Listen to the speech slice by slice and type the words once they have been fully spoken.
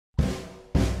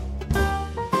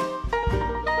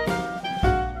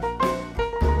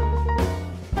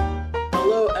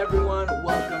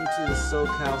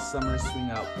SoCal Summer Swing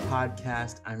Out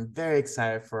podcast. I'm very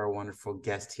excited for our wonderful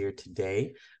guest here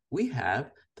today. We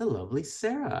have the lovely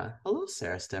Sarah. Hello,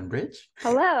 Sarah Stembridge.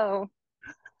 Hello.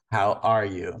 How are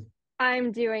you?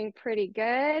 I'm doing pretty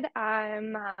good.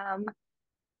 I'm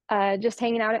just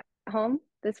hanging out at home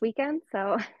this weekend,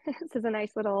 so this is a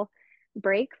nice little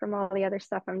break from all the other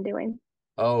stuff I'm doing.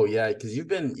 Oh yeah, because you've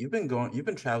been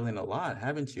traveling a lot,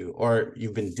 haven't you? Or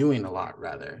you've been doing a lot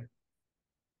rather.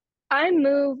 I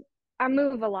move I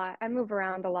move a lot. I move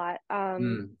around a lot.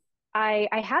 Mm. I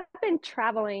have been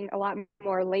traveling a lot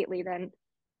more lately than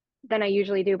I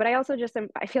usually do, but I also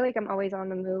I feel like I'm always on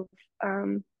the move.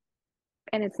 Um,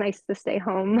 and it's nice to stay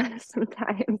home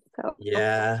sometimes. So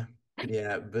Yeah,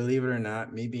 yeah. Believe it or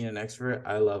not, me being an extrovert,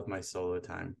 I love my solo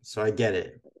time. So I get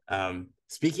it.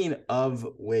 Speaking of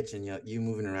which, and you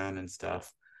moving around and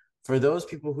stuff, for those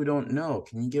people who don't know,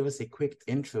 can you give us a quick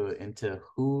intro into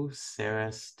who Sarah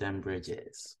Stembridge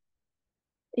is?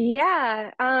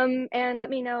 yeah, and let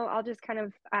me know. I'll just kind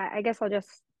of I guess I'll just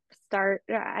start.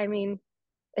 I mean,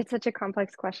 it's such a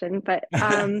complex question, but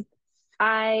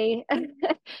I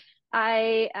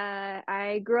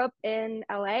I grew up in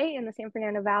LA in the San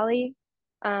Fernando Valley,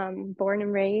 born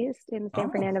and raised in the San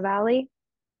Oh. Fernando Valley,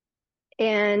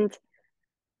 and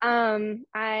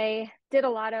I did a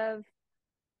lot of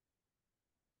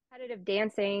competitive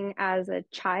dancing as a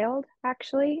child,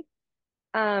 actually.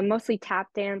 Mostly tap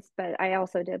dance, but I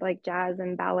also did like jazz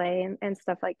and ballet and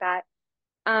stuff like that.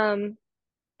 Um,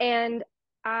 and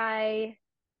I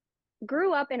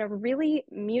grew up in a really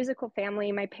musical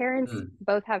family. My parents Mm.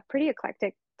 both have pretty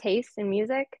eclectic taste in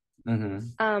music.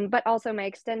 Mm-hmm. But also my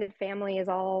extended family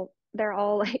they're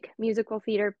all like musical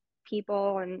theater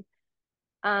people. And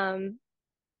um,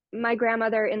 my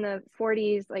grandmother in the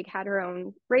 40s like had her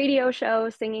own radio show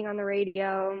singing on the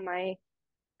radio.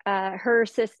 Her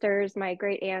sisters, my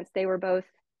great aunts, they were both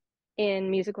in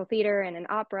musical theater and in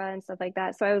opera and stuff like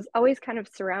that. So I was always kind of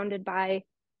surrounded by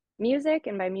music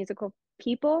and by musical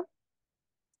people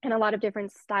and a lot of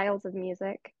different styles of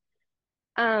music.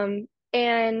 And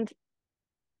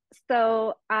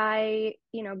so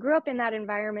grew up in that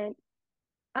environment,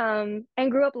 and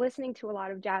grew up listening to a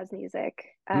lot of jazz music,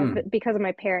 Mm. because of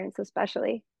my parents,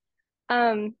 especially.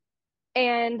 Um,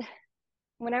 and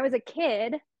when I was a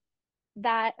kid,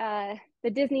 the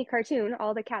Disney cartoon,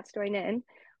 All the Cats Join In,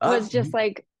 was Ah. just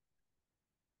like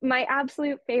my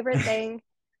absolute favorite thing.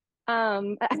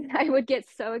 I would get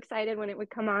so excited when it would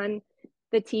come on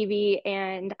the TV,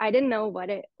 and I didn't know what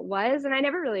it was, and I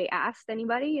never really asked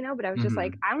anybody, but I was just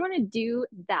like, Mm-hmm. I want to do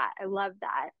that. I love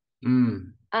that.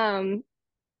 Mm. Um,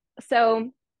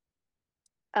 so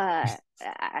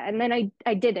and then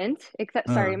I didn't, except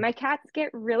sorry, Uh. my cats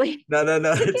get really No, no,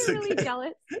 no, they get it's really okay.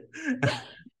 jealous.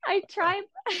 I try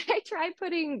I try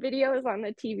putting videos on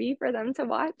the TV for them to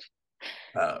watch.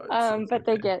 Oh, it's But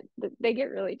okay. they get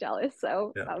really jealous,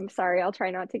 so Yeah. I'm sorry, I'll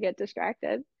try not to get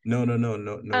distracted. No, no, no,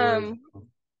 no, no worries. Um,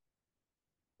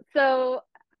 so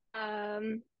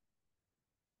um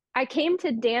I came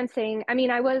to dancing. I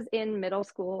mean, I was in middle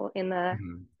school in the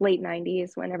Mhm. late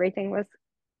 90s when everything was,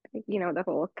 the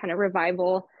whole kind of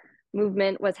revival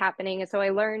movement was happening. And so I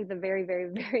learned the very, very,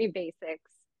 very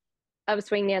basics of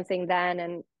swing dancing then.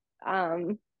 And,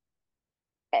 um,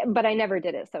 but I never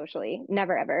did it socially,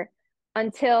 never ever,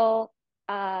 until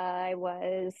I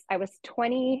was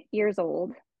 20 years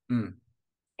old. Mm.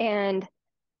 And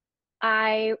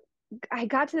I, I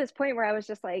got to this point where I was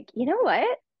just like, you know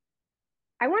what?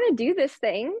 I want to do this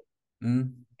thing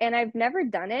Mm. and I've never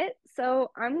done it.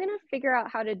 So I'm going to figure out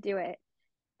how to do it.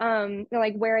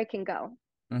 Like where I can go.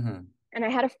 Mhm. And I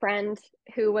had a friend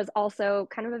who was also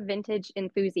kind of a vintage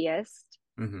enthusiast.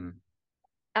 Mhm.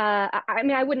 I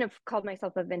mean, I wouldn't have called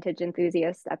myself a vintage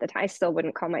enthusiast at the time. I still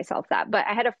wouldn't call myself that. But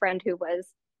I had a friend who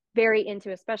was very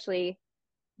into, especially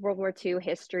World War II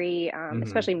history,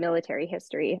 especially Mhm. military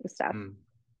history and stuff. Mm.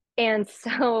 And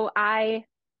so I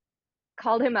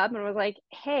called him up and was like,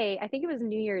 "Hey, I think it was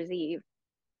New Year's Eve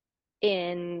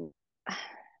in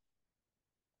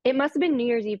it must have been New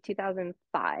Year's Eve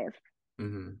 2005.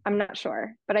 Mhm. I'm not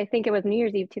sure, but I think it was New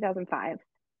Year's Eve 2005.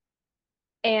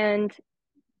 And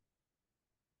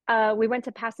we went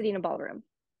to Pasadena Ballroom.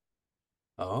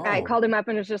 I Oh. called him up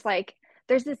and was just like,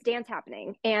 there's this dance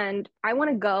happening and I want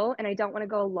to go and I don't want to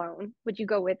go alone. Would you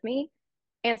go with me?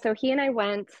 And so he and I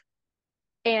went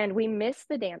and we missed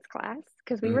the dance class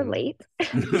because we were Mhm. late.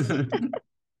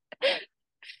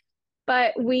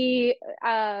 But we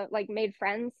like made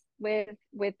friends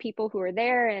with people who were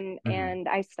there, Mhm. and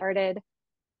I started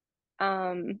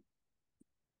um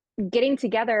getting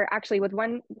together actually with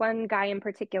one guy in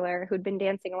particular who'd been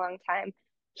dancing a long time.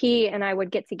 He and I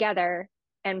would get together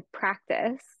and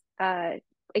practice. uh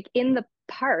like in the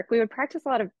park. We would practice a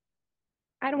lot of,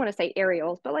 I don't want to say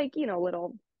aerials, but like,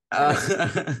 little kind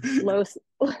of Uh, low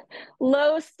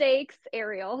low stakes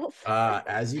aerials.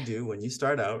 as you do when you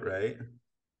start out, right?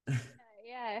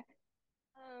 Yeah.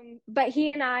 But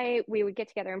he and I, we would get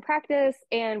together and practice,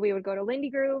 and we would go to Lindy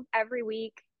Groove every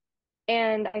week.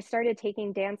 And I started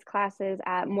taking dance classes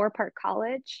at Moore Park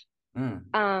College, Mm,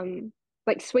 um,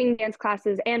 like swing dance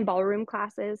classes and ballroom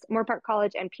classes, Moore Park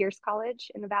College and Pierce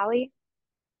College in the Valley.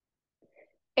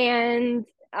 And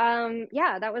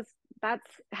yeah,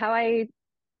 that's how I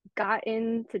got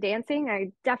into dancing.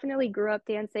 I definitely grew up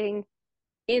dancing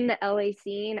in the LA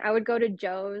scene. I would go to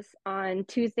Joe's on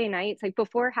Tuesday nights, like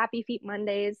before Happy Feet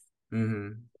Mondays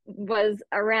hmm. was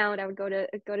around. I would go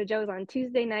to Joe's on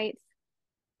Tuesday nights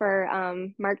for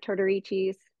Mark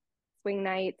Tortorici's swing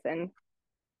nights, and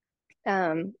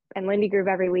Lindy Groove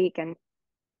every week, and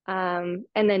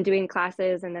then doing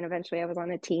classes, and then eventually I was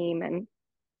on a team, and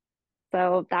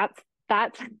so that's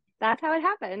that's how it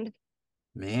happened.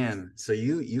 Man, so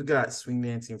you got swing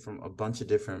dancing from a bunch of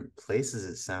different places,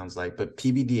 it sounds like, but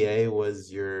PBDA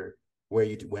was your where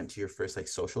you went to your first like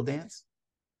social dance?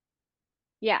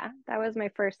 Yeah, that was my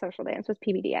first social dance was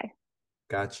PBDA.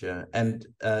 Gotcha. And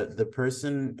the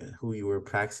person who you were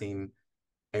practicing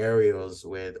aerials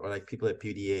with, or like people at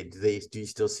PBDA, do you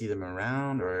still see them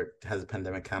around, or has the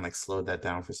pandemic kind of like slowed that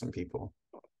down for some people?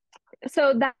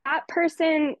 So that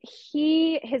person,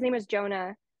 his name was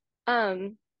Jonah.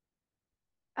 Um,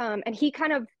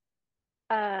 and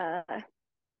uh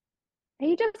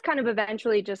he just kind of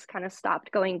eventually just kind of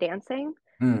stopped going dancing.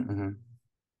 Mm-hmm.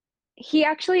 He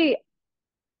actually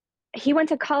he went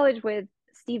to college with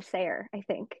Steve Sayer, I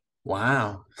think.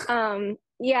 Wow.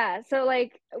 Yeah, so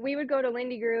like we would go to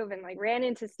Lindy Groove and like ran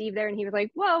into Steve there, and he was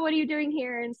like, "Whoa, what are you doing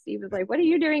here?" And Steve was like, "What are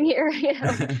you doing here?"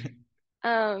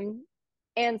 Um,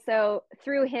 and so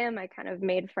through him, I kind of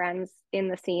made friends in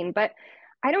the scene. But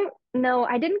I don't know,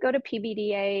 I didn't go to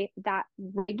PBDA that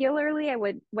regularly. I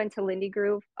went to Lindy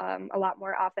Groove a lot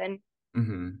more often,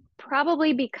 Hmm.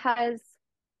 probably because,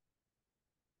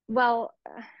 well,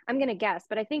 I'm gonna guess,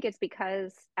 but I think it's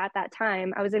because at that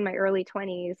time I was in my early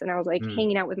 20s and I was like Mm.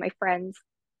 hanging out with my friends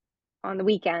on the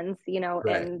weekends, Right.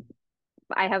 and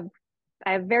I have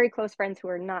I have very close friends who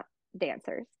are not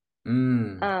dancers.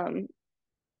 Mm. Um,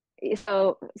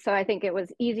 so I think it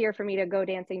was easier for me to go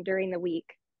dancing during the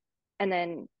week and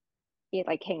then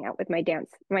like hang out with my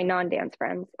non-dance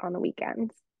friends on the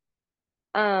weekends.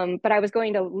 But I was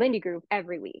going to Lindy Groove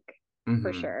every week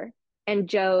for Hmm. sure, and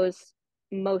Joe's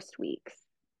most weeks.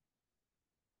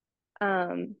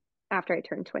 After I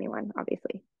turned 21,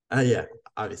 obviously. Yeah,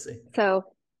 obviously. So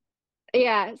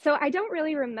yeah, so I don't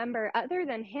really remember other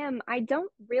than him. I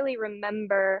don't really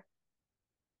remember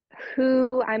who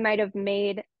I might have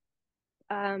made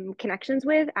connections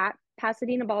with at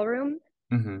Pasadena Ballroom,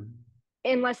 Hmm.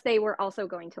 unless they were also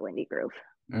going to Lindy Groove.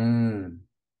 Mm.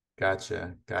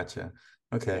 Gotcha, gotcha.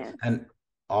 Okay. Yeah. And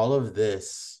all of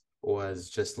this was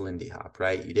just Lindy Hop,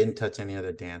 right? You didn't touch any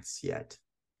other dance yet.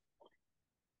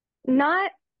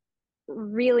 Not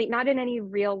really, not in any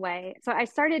real way. So I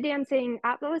started dancing,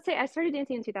 let's say I started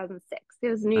dancing in 2006. It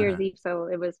was New Year's Uh-huh. Eve, so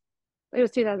it was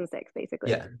 2006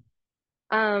 basically. Yeah.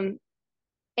 Um,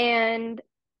 and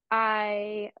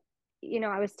I,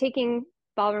 I was taking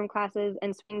ballroom classes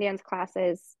and swing dance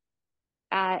classes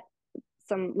at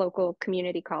some local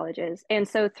community colleges. And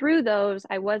so through those,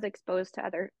 I was exposed to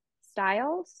other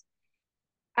styles.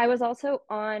 I was also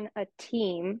on a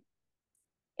team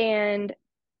and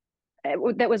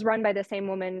that was run by the same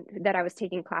woman that I was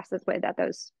taking classes with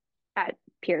at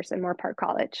Pierce and Moore Park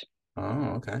College.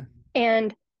 Oh, okay.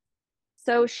 And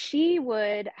so she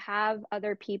would have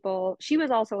other people. She was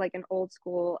also like an old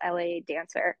school LA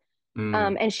dancer.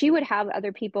 Mm. And she would have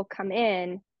other people come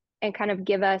in and kind of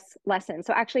give us lessons.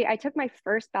 So actually, I took my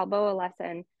first Balboa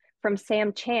lesson from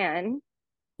Sam Chan in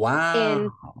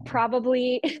Wow.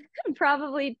 probably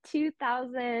probably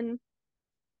 2007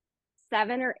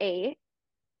 or 8.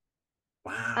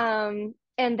 Wow.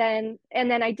 And then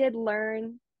I did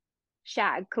learn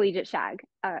collegiate shag,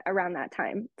 around that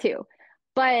time too.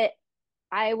 But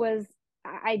I was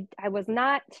I was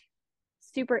not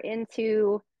super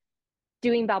into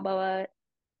doing Balboa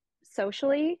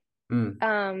socially. Mm.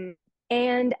 Um,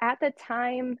 and at the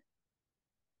time,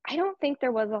 I don't think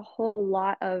there was a whole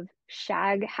lot of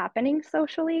shag happening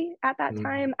socially at that Mm.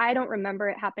 time. I don't remember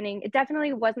it happening. It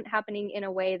definitely wasn't happening in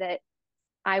a way that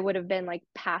I would have been like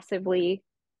passively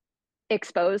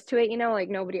exposed to it, like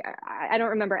nobody, I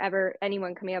don't remember ever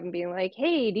anyone coming up and being like,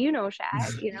 "Hey, do you know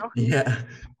shag?" Yeah.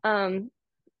 Um,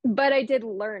 but I did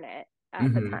learn it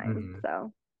at the Hmm. time. Hmm. So yeah.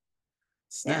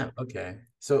 Snap. Okay.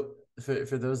 So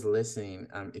for those listening,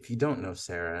 if you don't know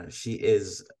Sarah, she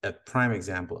is a prime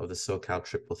example of the SoCal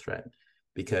triple threat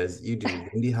because you do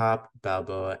Lindy Hop,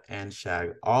 Balboa, and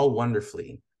Shag all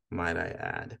wonderfully, might I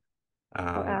add.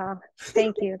 Um, Wow.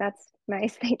 Thank you. That's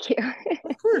nice. Thank you.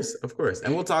 of course, of course.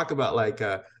 And we'll talk about like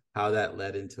how that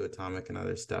led into Atomic and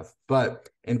other stuff. But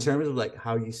in terms of like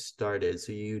how you started,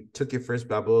 so you took your first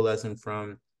Balboa lesson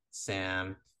from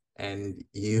Sam and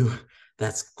you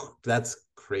that's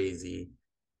crazy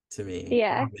to me.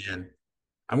 Oh Yeah. man.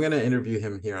 I'm gonna interview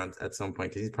him here on at some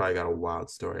point because he's probably got a wild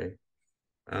story.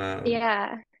 Um,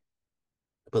 Yeah.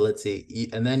 but let's see.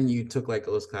 And then you took like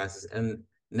those classes, and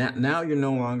now you're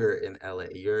no longer in LA.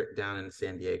 You're down in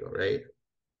San Diego, right?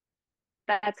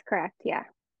 That's correct. Yeah.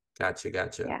 Gotcha,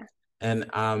 gotcha. Yeah. And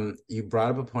you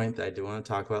brought up a point that I do want to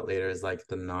talk about later is like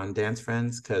the non-dance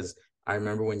friends, because I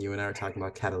remember when you and I were talking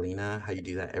about Catalina, how you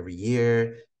do that every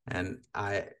year, and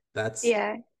I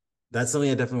Yeah. that's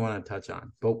something I definitely want to touch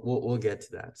on, but we'll get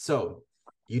to that. So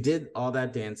you did all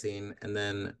that dancing, and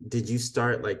then did you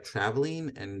start like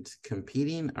traveling and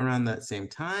competing around that same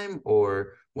time,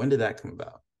 or when did that come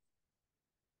about?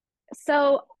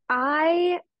 So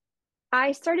I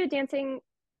started dancing,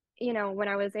 when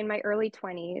I was in my early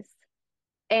 20s,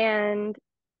 and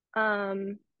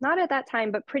not at that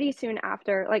time, but pretty soon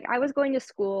after, like I was going to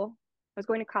school, I was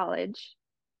going to college,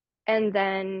 and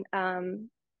then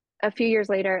a few years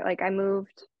later, like I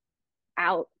moved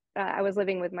out. I was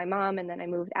living with my mom, and then I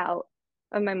moved out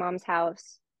of my mom's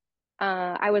house.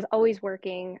 I was always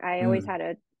working. I always Mm,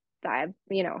 had I've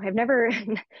never,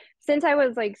 since I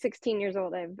was like 16 years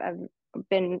old, I've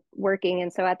been working.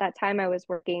 And so at that time I was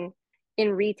working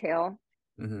in retail,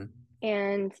 hmm.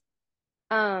 and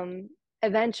um,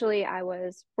 eventually I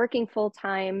was working full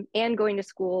time and going to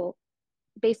school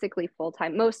basically full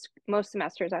time. Most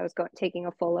semesters I was taking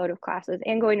a full load of classes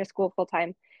and going to school full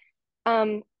time.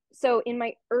 Um, so in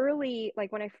my early,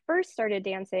 like when I first started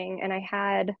dancing and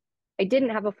I didn't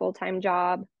have a full time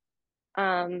job.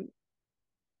 Um,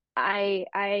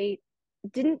 I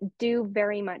didn't do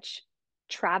very much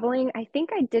traveling. I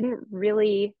think I didn't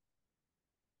really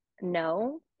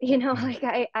know,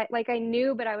 like I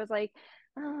knew, but I was like,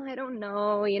 oh, I don't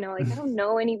know, like I don't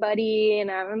know anybody, and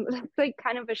I'm like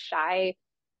kind of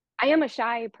I am a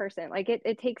shy person. Like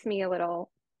it takes me a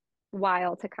little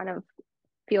while to kind of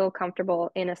feel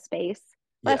comfortable in a space.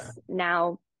 Yeah, Less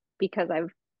now because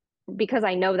because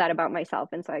I know that about myself,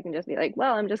 and so I can just be like,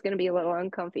 well, I'm just going to be a little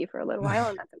uncomfy for a little while,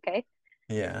 and that's okay.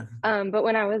 yeah. But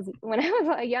when I was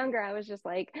younger, I was just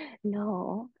like,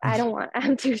 no, I don't want.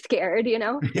 I'm too scared.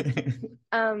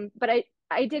 But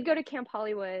I did go to Camp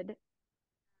Hollywood. I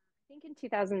think in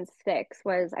 2006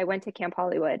 was I went to Camp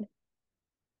Hollywood,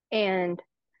 and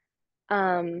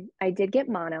I did get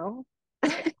mono.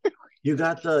 You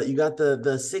got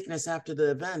the sickness after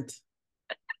the event.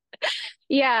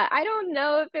 Yeah, I don't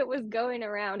know if it was going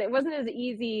around. It wasn't as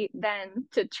easy then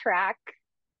to track.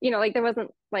 Like there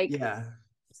wasn't like Yeah.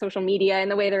 social media in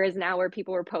the way there is now where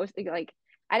people were posting like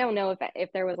I don't know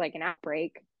if there was like an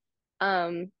outbreak.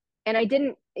 Um, and I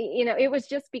didn't, it was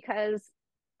just because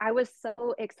I was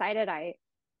so excited. I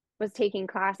was taking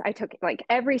class. I took like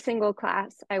every single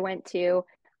class I went to.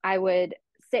 I would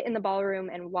sit in the ballroom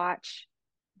and watch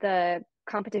the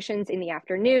competitions in the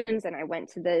afternoons, and I went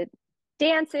to the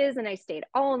dances and I stayed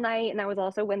all night. And that was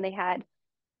also when they had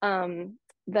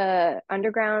the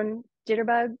underground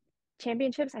jitterbug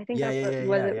championships. I think Yeah, that's yeah, what yeah,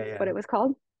 was yeah, it yeah, what yeah. it was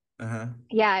called. Uh-huh.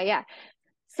 Yeah, yeah.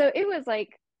 So it was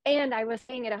like, and I was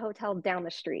staying at a hotel down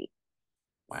the street.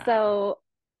 Wow. So,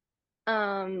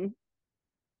 um,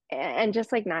 and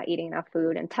just like not eating enough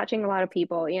food and touching a lot of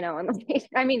people, and like,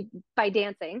 I mean, by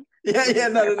dancing, Yeah, let yeah, me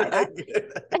no, no, no, clarify I that. get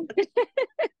it.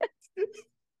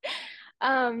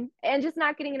 And just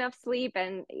not getting enough sleep.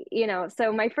 And,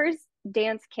 so my first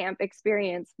dance camp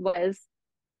experience was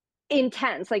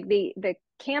intense. Like the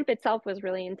camp itself was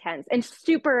really intense and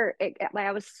super, like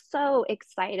I was so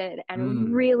excited and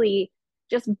Mm, really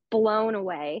just blown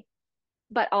away,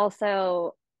 but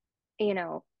also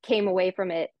came away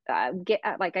from it get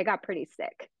like I got pretty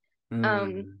sick.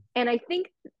 mm, And I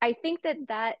think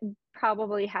that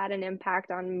probably had an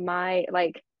impact on my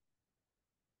like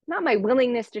not my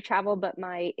willingness to travel, but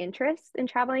my interest in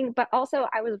traveling. But also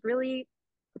I was really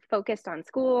focused on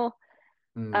school.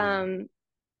 mm. Um,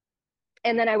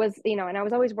 and then I was, and I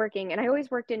was always working, and I always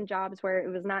worked in jobs where it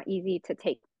was not easy to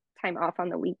take time off on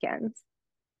the weekends.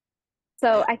 So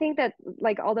Yeah. I think that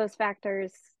like all those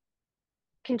factors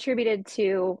contributed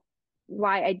to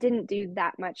why I didn't do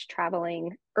that much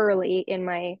traveling early in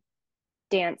my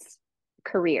dance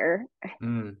career.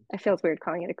 Mm. It feels weird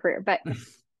calling it a career, but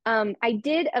I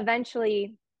did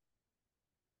eventually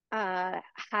uh,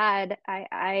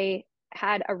 I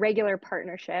had a regular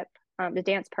partnership, the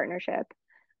dance partnership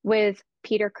with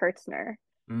Peter Kurtzner,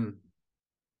 Mm,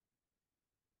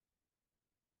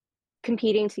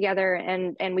 competing together,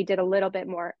 and we did a little bit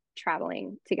more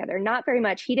traveling together. Not very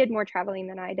much. He did more traveling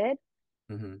than I did.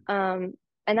 mm-hmm. Um,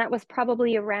 and that was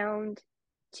probably around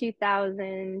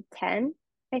 2010,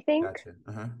 I think, Gotcha.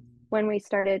 Uh-huh. when we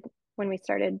started when we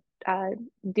started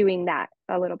doing that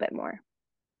a little bit more.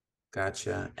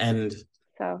 Gotcha. And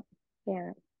So,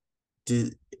 yeah. do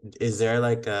is there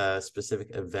like a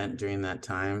specific event during that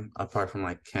time, apart from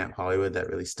like Camp Hollywood, that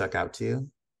really stuck out to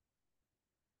you?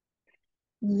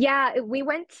 Yeah, we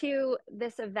went to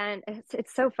this event.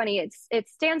 It's so funny. It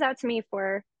stands out to me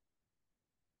for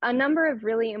a number of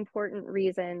really important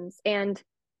reasons. And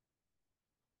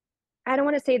I don't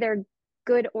want to say they're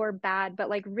good or bad, but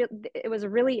like it was a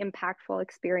really impactful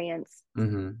experience.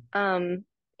 Mm-hmm. Um,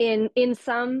 in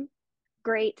some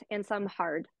great and some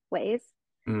hard ways.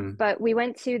 Mm. But we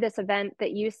went to this event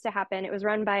that used to happen. It was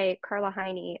run by Carla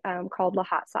Heine, called La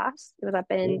Hot Sauce. It was up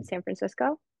in Cool. San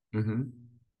Francisco. Mm-hmm.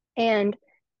 And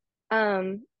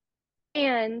um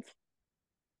and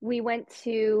we went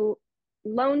to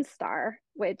Lone Star,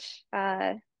 which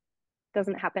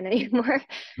doesn't happen anymore.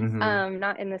 Mm-hmm.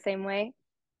 Not in the same way.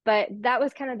 But that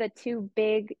was kind of the two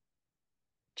big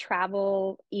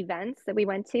travel events that we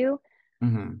went to.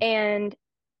 Mm-hmm. And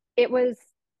it was,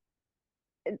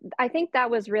 I think that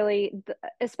was really,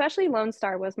 especially Lone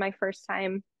Star was my first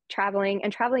time traveling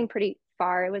and traveling pretty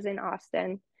far. It was in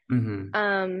Austin. Mm-hmm.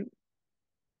 Um,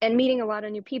 and meeting a lot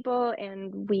of new people.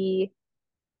 And we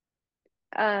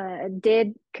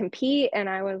did compete, and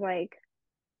I was like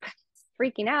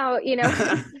freaking out, you know.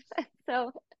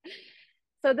 So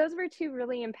so those were two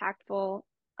really impactful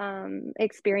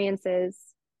experiences.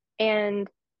 And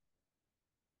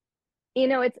you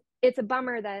know, it's a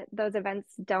bummer that those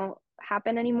events don't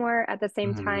happen anymore. At the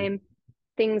same Mm-hmm. time,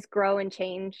 things grow and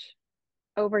change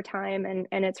over time, and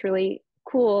it's really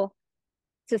cool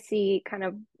to see kind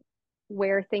of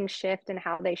where things shift and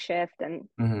how they shift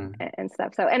Mm-hmm. and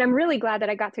stuff. So, and I'm really glad that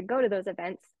I got to go to those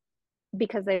events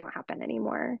because they don't happen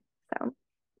anymore. So,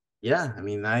 Yeah, I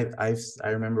mean, I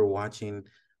remember watching.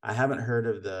 I haven't heard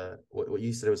of the what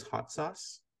you said it was hot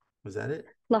sauce. Was that it?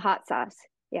 La Hot Sauce.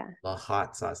 Yeah. La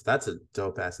Hot Sauce. That's a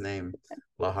dope ass name.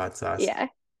 La Hot Sauce. Yeah.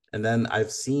 And then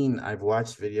I've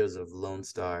watched videos of Lone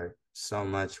Star so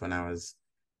much when I was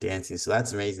dancing. So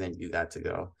that's amazing that you got to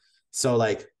go. So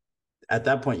like at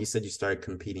that point you said you started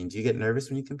competing. Do you get nervous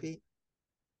when you compete?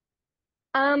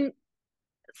 Um,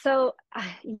 so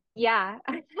yeah.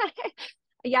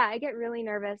 Yeah, I get really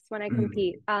nervous when I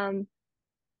compete. Mm.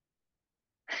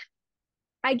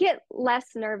 I get less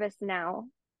nervous now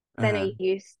than Uh-huh. I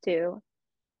used to.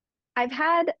 I've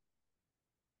had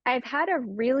I've had a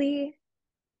really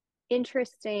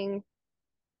interesting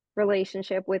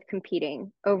relationship with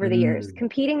competing over the years. Mm.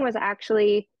 Competing was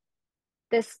actually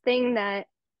this thing that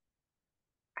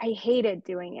I hated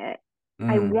doing it.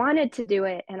 I Mm. wanted to do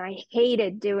it and I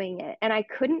hated doing it. And I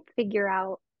couldn't figure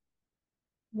out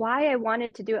why I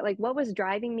wanted to do it. Like what was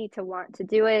driving me to want to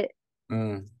do it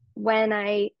Mm. when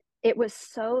it was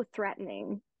so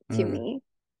threatening to Mm. me.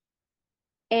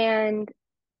 And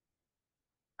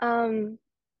um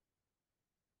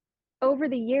over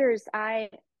the years I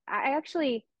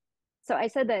actually, so I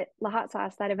said that La Hot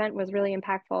Sauce, that event was really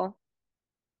impactful.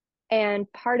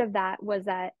 And part of that was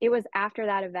that it was after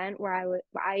that event where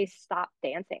I stopped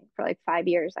dancing for like 5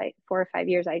 years. 4 or 5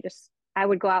 years. I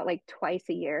would go out like twice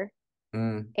a year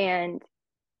Mm. and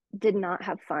did not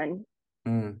have fun.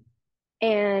 Mm.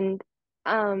 And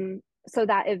so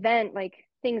that event, like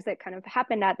things that kind of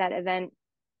happened at that event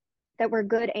that were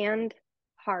good and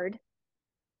hard,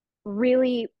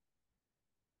 really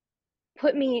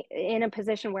put me in a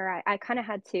position where I kind of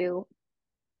had to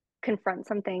confront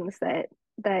some things that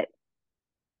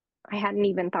I hadn't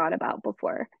even thought about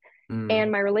before. And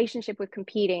Mm. my relationship with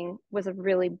competing was a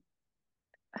really,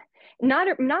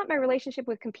 not my relationship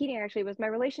with competing, actually, was my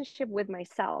relationship with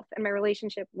myself and my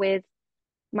relationship with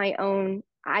my own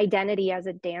identity as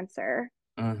a dancer.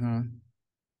 Uh-huh.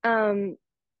 Um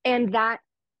and that,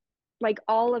 like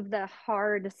all of the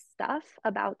hard stuff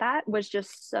about that was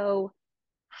just so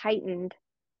heightened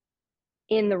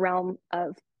in the realm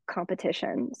of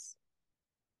competitions.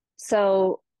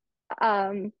 So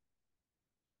um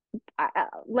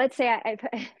let's say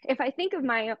if I think of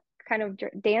my kind of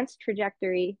dance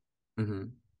trajectory Mm-hmm.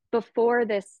 before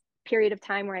this period of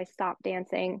time where I stopped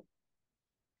dancing,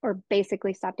 or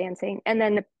basically stopped dancing, and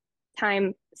then the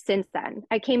time since then,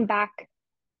 I came back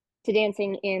to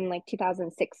dancing in like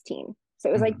 2016. So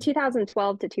it was like Mm-hmm.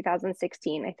 2012 to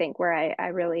 2016, I think, where I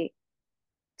really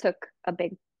took a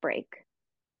big break.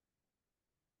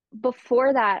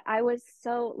 Before that, I was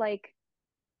so like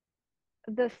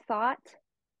the thought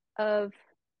of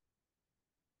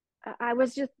I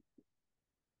was just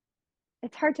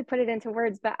it's hard to put it into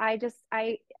words, but I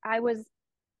was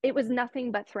it was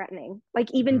nothing but threatening.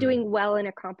 Like even Mm, doing well in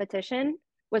a competition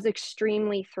was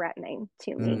extremely threatening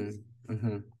to me. mm,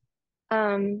 mm-hmm.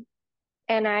 Um,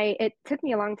 and it took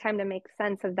me a long time to make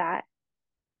sense of that.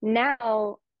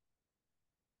 Now,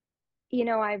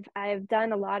 I've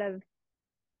done a lot of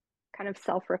kind of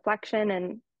self-reflection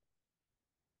and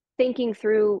thinking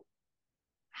through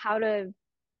how to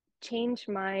change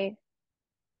my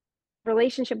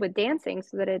relationship with dancing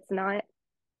so that it's not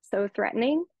so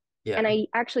threatening. And Yeah. I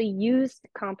actually used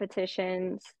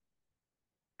competitions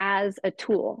as a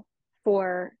tool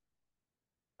for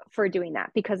doing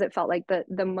that because it felt like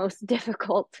the most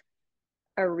difficult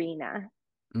arena.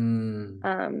 Mm,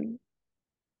 Um,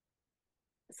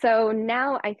 so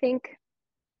now I think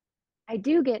I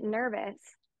do get nervous,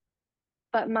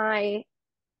 but my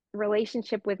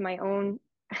relationship with my own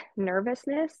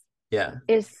nervousness yeah.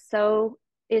 is so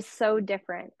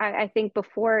different. I think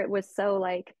before it was so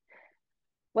like,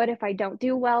 what if I don't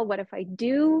do well? What if I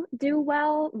do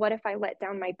well? What if I let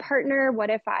down my partner? What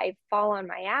if I fall on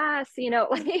my ass?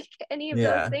 Like any of those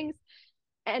Yeah. things.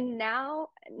 And now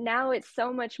it's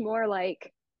so much more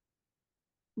like,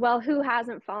 well, who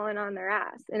hasn't fallen on their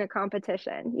ass in a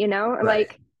competition? Right.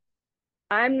 Like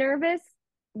I'm nervous,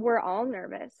 we're all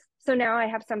nervous. So now I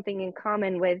have something in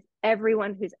common with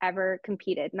everyone who's ever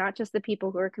competed, not just the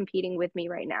people who are competing with me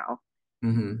right now.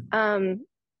 Mm-hmm. Um,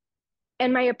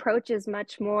 and my approach is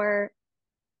much more,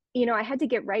 I had to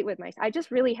get right with myself. I just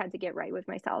really had to get right with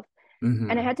myself.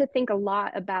 And I Mm-hmm. had to think a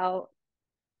lot about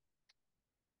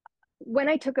when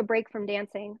I took a break from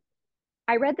dancing.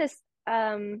 I read this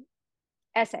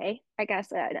essay, I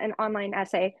guess, an online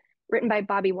essay written by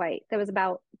Bobby White that was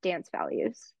about dance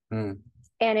values. Mm,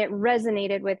 And it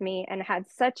resonated with me and had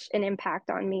such an impact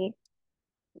on me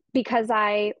because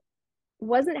I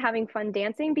wasn't having fun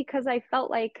dancing because I felt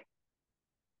like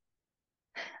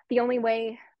the only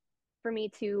way for me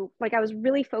to, like, I was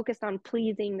really focused on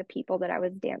pleasing the people that I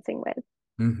was dancing with.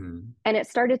 mm-hmm. And it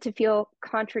started to feel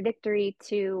contradictory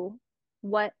to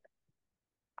what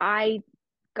I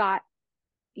got,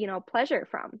 pleasure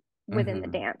from within the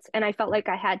Mm-hmm. dance. And I felt like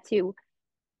I had to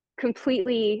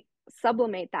completely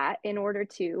sublimate that in order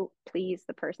to please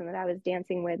the person that I was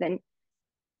dancing with. And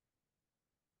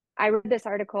I read this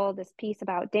article, this piece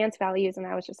about dance values, and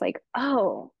I was just like,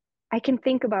 oh, I can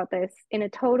think about this in a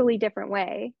totally different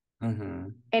way. Mm-hmm.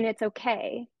 And it's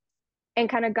okay. And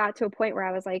kind of got to a point where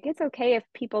I was like, it's okay if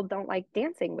people don't like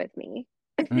dancing with me.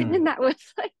 Mm, And that was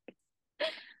like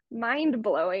mind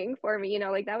blowing for me,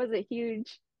 like that was a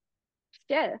huge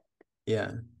shift.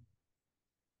 yeah.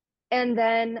 And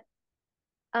then,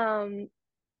 um,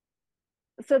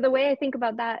 so the way I think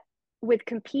about that with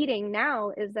competing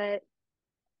now is that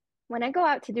when I go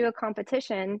out to do a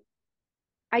competition,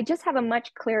 I just have a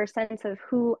much clearer sense of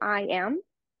who I am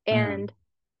Mm-hmm. and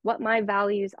what my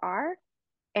values are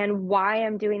and why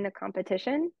I'm doing the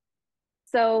competition.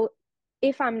 So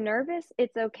if I'm nervous,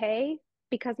 it's okay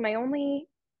because my only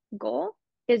goal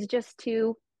is just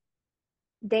to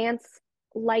dance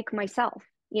like myself,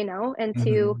 and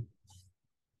to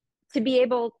Mm-hmm. be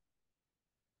able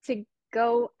to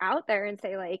go out there and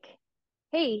say like,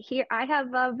 hey, here I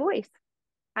have a voice.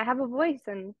 I have a voice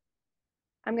and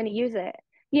I'm going to use it.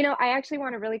 I actually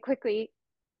want to really quickly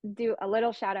do a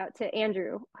little shout out to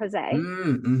Andrew Jose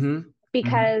Mm-hmm. Mm-hmm.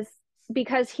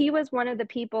 because he was one of the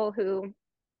people who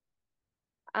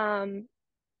um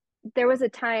there was a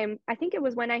time, I think it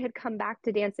was when I had come back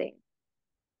to dancing,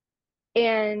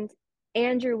 and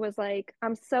Andrew was like,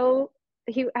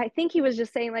 I think he was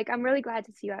just saying like, I'm really glad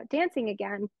to see you out dancing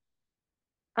again.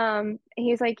 And he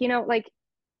was like, like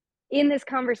in this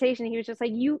conversation, he was just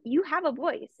like, you have a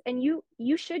voice and you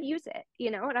should use it,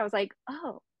 and I was like,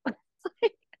 oh,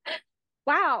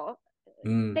 wow,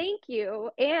 Mm, thank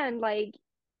you. And like,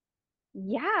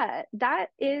 yeah, that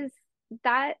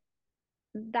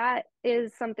that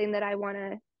is something that I want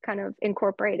to kind of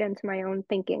incorporate into my own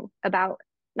thinking about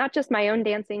not just my own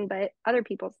dancing, but other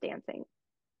people's dancing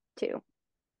too.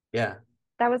 yeah.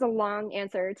 That was a long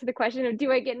answer to the question of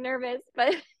do I get nervous?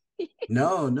 But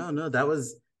No, no, no. That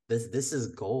was this is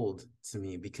gold to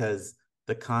me because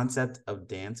the concept of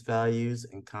dance values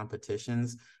and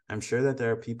competitions, I'm sure that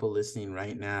there are people listening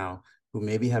right now who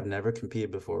maybe have never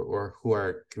competed before or who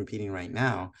are competing right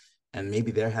now, and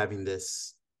maybe they're having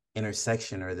this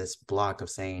intersection or this block of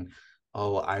saying,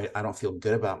 "Oh, I don't feel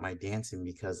good about my dancing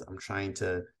because I'm trying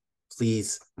to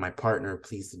please my partner,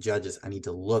 please the judges. I need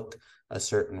to look a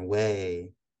certain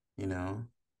way, you know?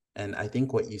 And I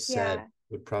think what you said Yeah.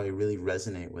 would probably really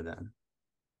resonate with them.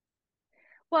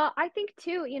 Well, I think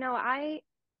too,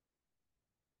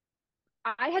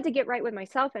 I had to get right with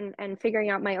myself and figuring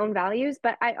out my own values,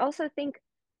 but I also think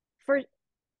for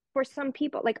for some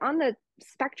people, like on the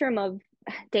spectrum of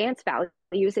dance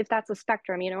values, if that's a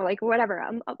spectrum, like whatever,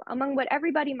 among what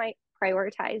everybody might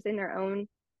prioritize in their own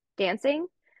dancing,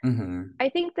 Mm-hmm. I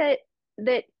think that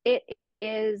it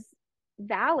is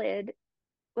valid.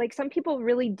 Like some people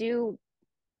really do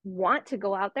want to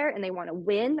go out there and they want to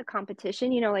win the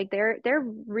competition, like they're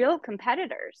real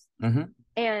competitors. Mm-hmm.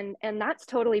 And that's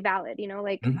totally valid,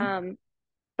 Mm-hmm.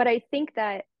 but I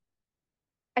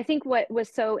think what was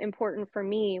so important for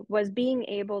me was being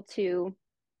able to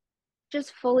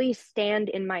just fully stand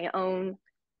in my own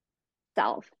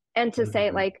self and to say,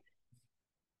 Mm-hmm. like,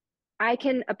 I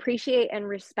can appreciate and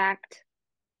respect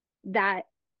that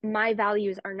my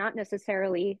values are not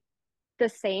necessarily the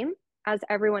same as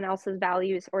everyone else's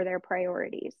values or their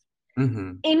priorities,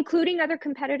 Mm-hmm. including other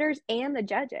competitors and the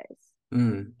judges,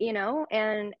 Mm-hmm.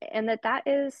 and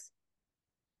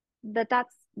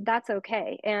that's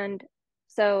okay. And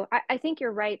so I think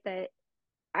you're right that,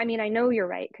 I mean, I know you're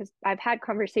right because I've had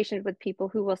conversations with people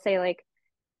who will say, like,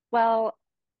 well,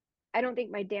 I don't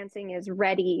think my dancing is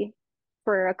ready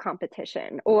for a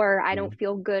competition, or I don't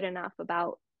feel good enough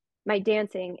about my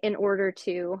dancing in order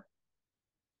to,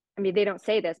 I mean, they don't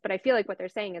say this, but I feel like what they're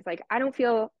saying is like, I don't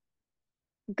feel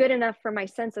good enough for my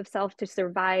sense of self to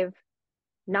survive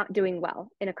not doing well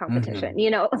in a Mm-hmm. competition,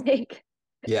 like,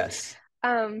 Yes.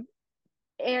 um,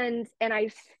 and I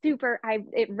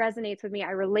it resonates with me.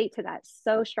 I relate to that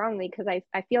so strongly because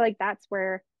I feel like that's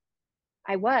where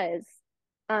I was.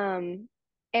 Um,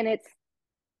 and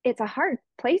it's a hard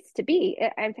place to be.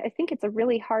 I think it's a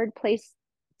really hard place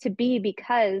to be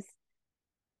because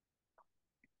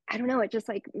I don't know, it just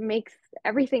like makes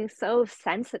everything so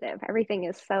sensitive. Everything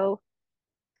is so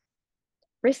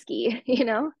risky, you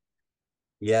know?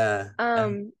 Yeah. And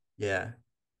Um, yeah.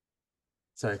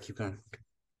 Sorry, keep going.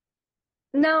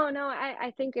 no,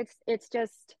 I think it's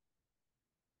just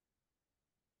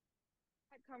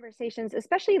had conversations,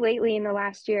 especially lately in the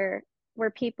last year,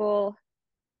 where people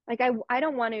like I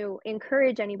don't want to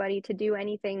encourage anybody to do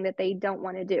anything that they don't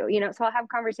want to do, So I'll have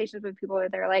conversations with people where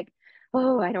they're like,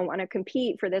 "Oh, I don't want to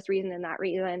compete for this reason and that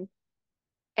reason."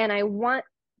 And I want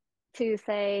to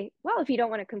say, well, if you don't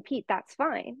want to compete, that's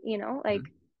fine. Like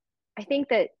I think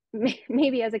that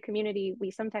maybe as a community,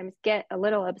 we sometimes get a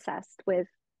little obsessed with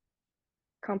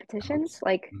competitions.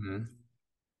 Like, Mm-hmm.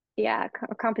 yeah,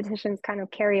 competitions kind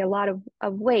of carry a lot of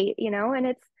weight, and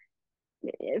it's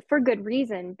for good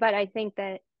reason. But I think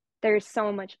that there's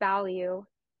so much value,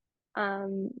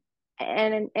 um,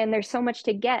 and there's so much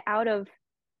to get out of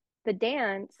the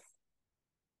dance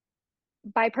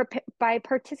by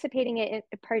participating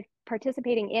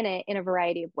in it in a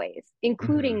variety of ways,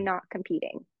 including Mm-hmm. not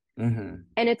competing. Mm-hmm.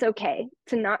 And it's okay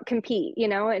to not compete.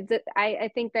 I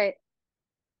think that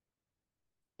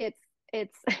it's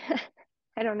it's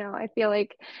I don't know. I feel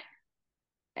like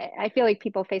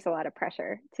people face a lot of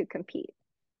pressure to compete.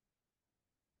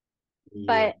 Yeah.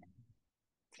 But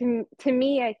to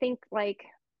me, I think like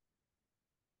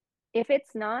if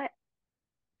it's not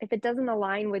if it doesn't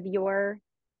align with your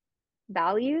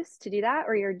values to do that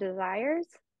or your desires,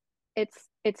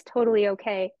 it's totally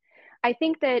okay. I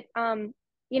think that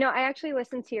I actually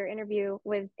listened to your interview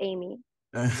with Amy,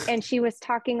 and she was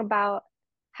talking about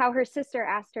how her sister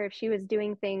asked her if she was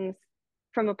doing things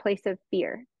from a place of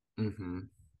fear. Mm-hmm.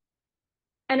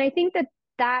 And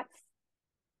that's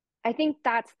I think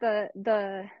that's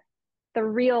the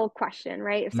real question,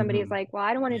 right? If somebody is Mm-hmm. like, "Well,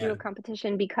 I don't want to do Yeah. a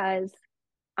competition because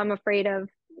I'm afraid of,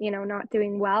 not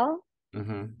doing well,"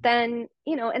 Mm-hmm. then,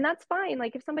 and that's fine.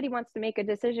 Like if somebody wants to make a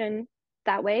decision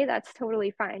that way, that's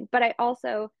totally fine. But I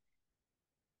also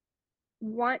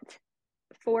want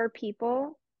for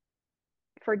people,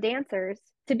 for dancers,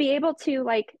 to be able to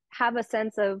like have a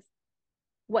sense of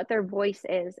what their voice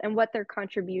is and what their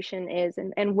contribution is,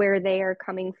 and where they are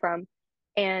coming from,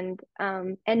 and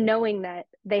knowing that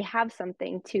they have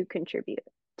something to contribute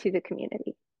to the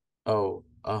community. Oh,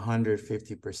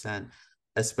 150%.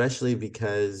 Especially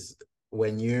because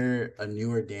when you're a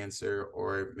newer dancer,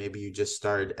 or maybe you just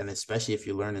started, and especially if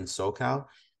you learn in SoCal,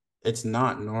 it's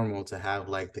not normal to have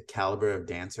like the caliber of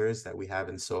dancers that we have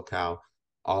in SoCal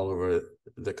all over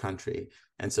the country.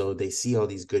 And so they see all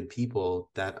these good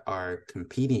people that are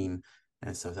competing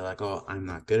and stuff. They're like, oh, I'm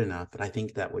not good enough. But I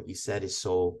think that what you said is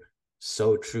so,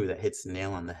 so true, that hits the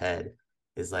nail on the head,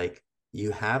 is like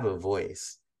you have a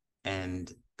voice,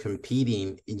 and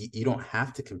competing, you don't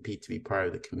have to compete to be part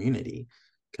of the community.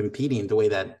 Competing, the way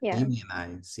that Yeah. Amy and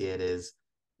I see it, is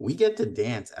we get to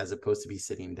dance as opposed to be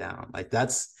sitting down. Like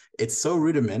that's, it's so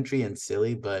rudimentary and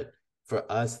silly, but for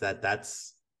us,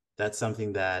 that's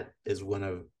something that is one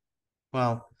of,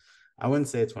 well, I wouldn't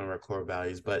say it's one of our core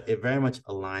values, but it very much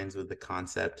aligns with the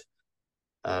concept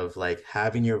of like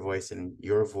having your voice, and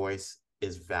your voice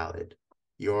is valid.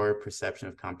 Your perception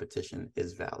of competition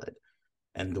is valid.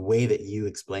 And the way that you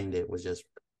explained it was just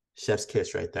chef's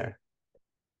kiss right there.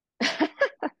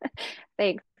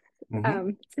 Thanks. Mm-hmm.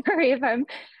 Um, sorry if I'm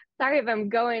sorry if I'm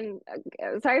going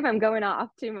sorry if I'm going off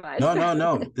too much. No, no,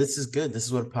 no. This is good. This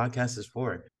is what a podcast is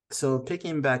for. So,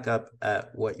 picking back up at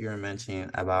what you were mentioning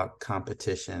about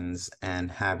competitions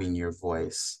and having your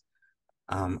voice,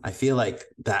 I feel like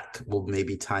that will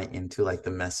maybe tie into like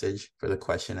the message for the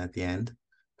question at the end,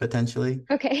 potentially.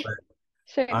 Okay, But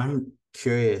sure. I'm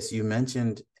curious. You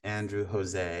mentioned Andrew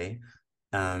Jose.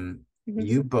 Mhm.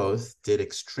 You both did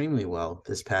extremely well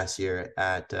this past year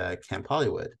at Camp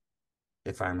Hollywood,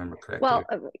 if I remember correctly. Well,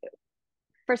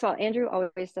 first of all, Andrew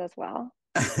always does well.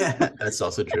 That's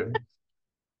also true.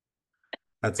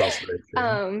 That's also very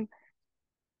true.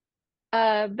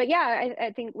 Um, but yeah,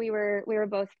 I think we were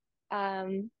both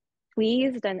um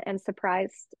pleased and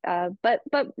surprised. But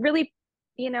really,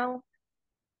 you know,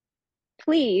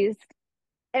 pleased,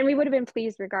 and we would have been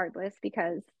pleased regardless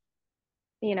because,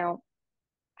 you know,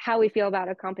 how we feel about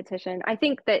a competition. I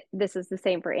think that this is the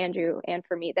same for Andrew and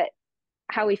for me, that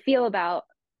how we feel about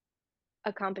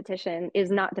a competition is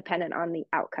not dependent on the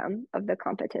outcome of the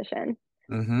competition.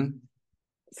 Mm-hmm.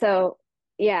 So,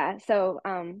 yeah,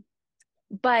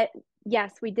 but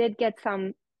yes, we did get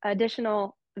some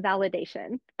additional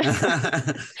validation.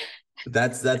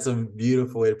 That's a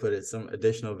beautiful way to put it. Some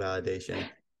additional validation.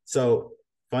 So,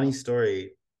 funny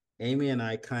story. Amy and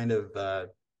I kind of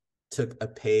took a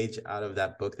page out of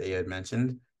that book that you had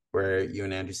mentioned, where you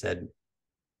and Andrew said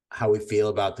how we feel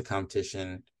about the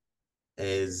competition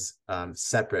is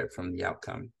separate from the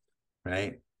outcome,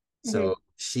 right? Mhm. So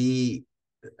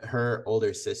her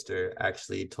older sister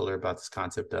actually told her about this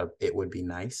concept of it would be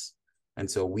nice. And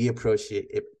so we approach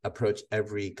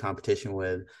every competition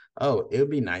with, oh, it would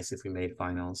be nice if we made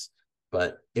finals,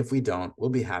 but if we don't, we'll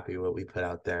be happy with what we put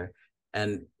out there.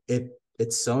 And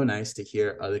it's so nice to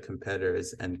hear other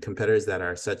competitors, and competitors that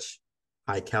are such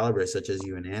high caliber, such as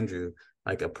you and Andrew,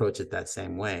 like approach it that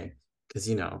same way. Because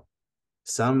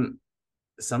some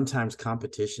sometimes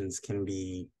competitions can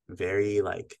be very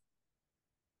like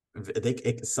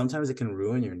sometimes it can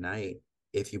ruin your night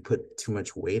if you put too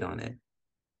much weight on it.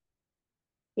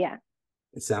 Yeah.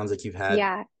 It sounds like you've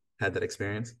Yeah. had that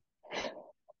experience.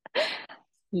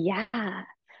 Yeah.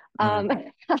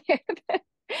 Mm.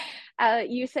 Um,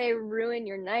 you say ruin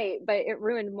your night, but it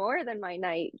ruined more than my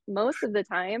night most of the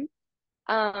time.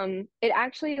 It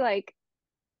actually like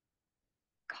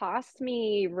cost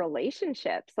me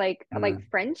relationships, like Mm.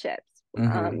 friendships,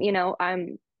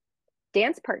 Mm-hmm.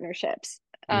 dance partnerships,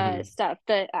 Mm-hmm. stuff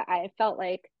that I felt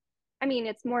like, I mean,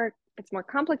 it's more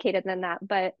complicated than that,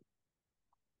 but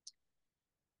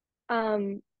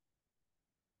um,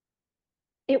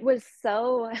 it was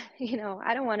so,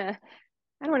 I don't want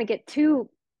to get too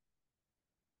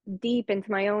deep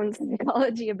into my own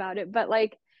psychology about it, but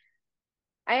like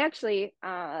I actually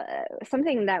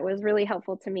something that was really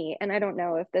helpful to me, and I don't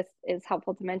know if this is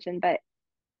helpful to mention, but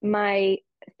my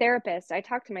I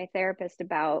talked to my therapist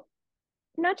about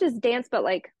not just dance, but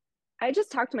like I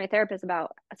just talked to my therapist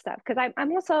about stuff because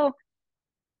I'm also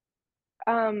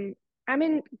um I'm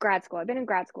in grad school. I've been in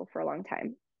grad school for a long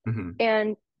time. Mm-hmm.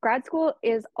 And grad school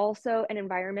is also an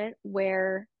environment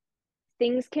where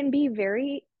things can be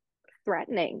very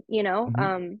threatening,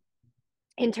 Mm-hmm.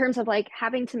 in terms of like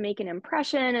having to make an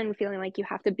impression and feeling like you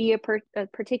have to be a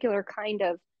particular kind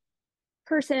of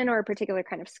person or a particular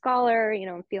kind of scholar,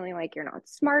 feeling like you're not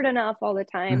smart enough all the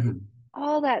time. Mm-hmm.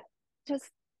 All that just,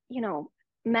 you know,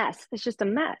 mess. It's just a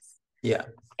mess. Yeah.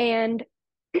 And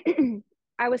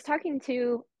I was talking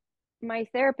to my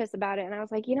therapist about it, and I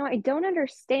was like, I don't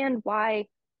understand why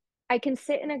I can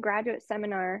sit in a graduate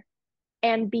seminar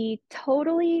and be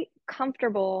totally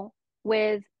comfortable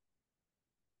with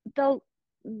the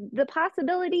the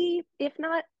possibility, if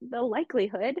not the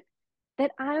likelihood,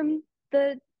 that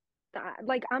the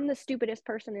I'm the stupidest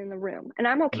person in the room. And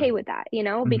I'm okay with that,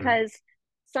 Mm-hmm. because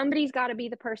somebody's got to be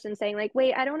the person saying like,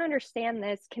 "Wait, I don't understand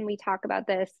this. Can we talk about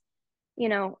this?" You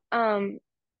know, um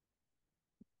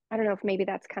I don't know if maybe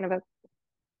that's kind of a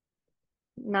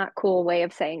not cool way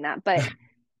of saying that, but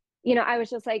I was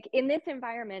just like, in this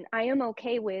environment, I am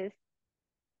okay with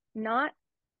not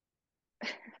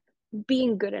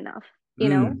being good enough, you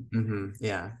know? Mm-hmm.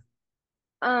 Yeah.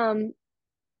 Um,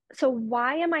 so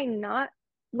why am I not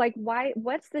like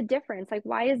what's the difference? Like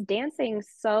why is dancing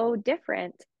so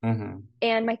different? Mm-hmm.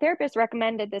 And my therapist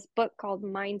recommended this book called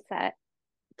Mindset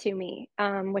to me,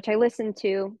 which I listened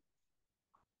to,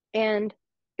 and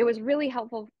it was really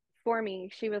helpful for me.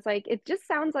 She was like, it just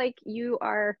sounds like you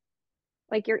are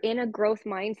like you're in a growth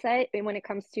mindset when it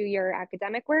comes to your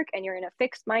academic work, and you're in a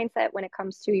fixed mindset when it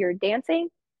comes to your dancing.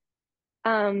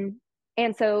 Um,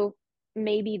 and so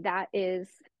maybe that is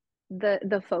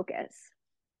the focus.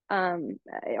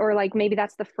 Or like maybe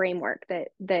that's the framework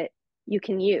that you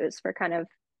can use for kind of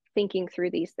thinking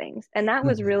through these things. And that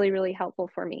was Mm-hmm. really, really helpful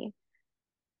for me.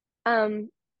 Um,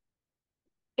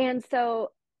 and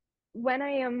so when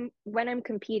I'm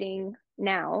competing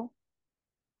now,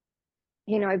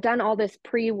 I've done all this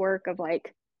pre-work of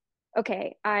like,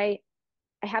 okay, I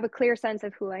have a clear sense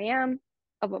of who I am,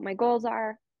 of what my goals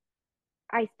are.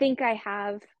 I think I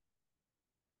have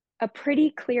a pretty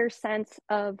clear sense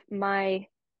of my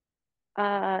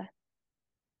uh,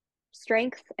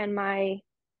 strengths and my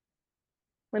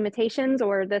limitations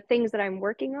or the things that I'm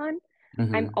working on. I'm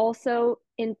Mm-hmm. also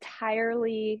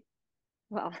entirely,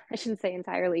 well, I shouldn't say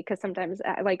entirely because sometimes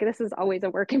like this is always a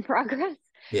work in progress,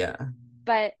 Yeah.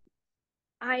 but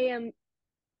I am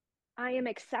I am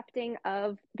accepting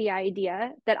of the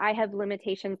idea that I have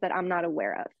limitations that I'm not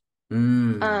aware of.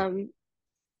 Mm. Um,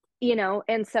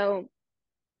 and so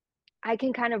I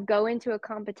can kind of go into a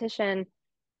competition,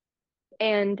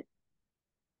 and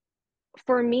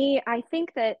for me, I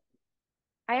think that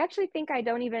I actually think I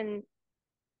don't even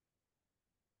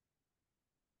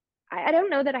I don't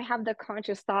know that I have the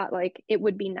conscious thought like it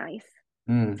would be nice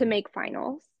to Mm. make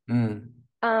finals. Mm.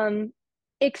 Um,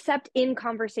 except in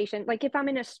conversation, like if I'm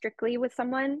in a strictly with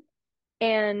someone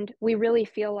and we really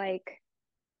feel like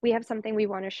we have something we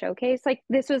want to showcase, like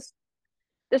this was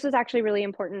actually really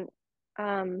important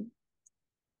um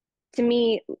to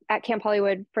me at Camp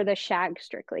Hollywood for the Shag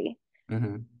strictly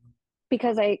Mm-hmm.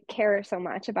 because I care so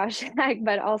much about Shag,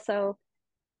 but also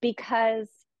because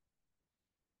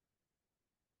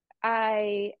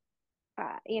I,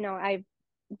 I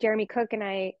Jeremy Cook and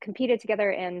I competed together,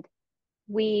 and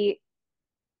we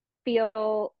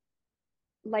feel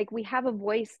like we have a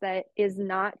voice that is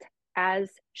not as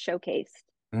showcased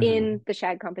Mm-hmm. in the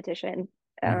Shag competition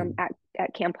Mm-hmm.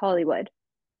 at Camp Hollywood.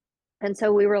 And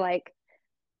so we were like,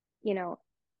 you know,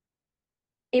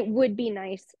 it would be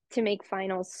nice to make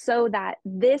finals so that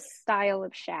this style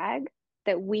of Shag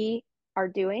that we are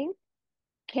doing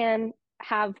can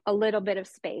have a little bit of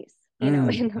space, in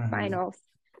the Mm-hmm. finals.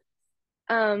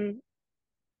 Um,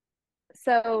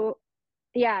 so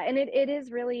yeah, and it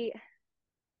is really,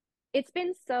 it's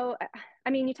been so, I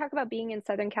mean, you talk about being in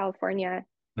Southern California,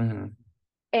 Mm-hmm.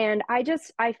 and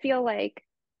I feel like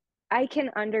I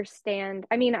can understand,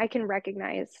 I mean, I can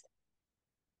recognize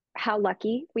how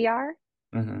lucky we are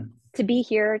Mm-hmm. to be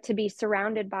here, to be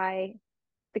surrounded by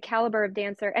the caliber of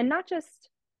dancer, and not just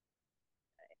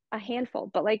a handful,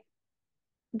 but like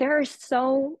there are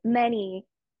so many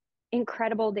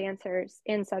incredible dancers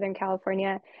in Southern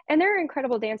California, and there are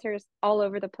incredible dancers all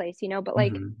over the place, but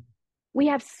like Mm-hmm. we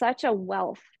have such a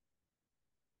wealth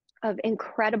of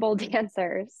incredible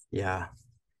dancers. Yeah.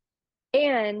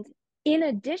 And in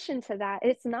addition to that,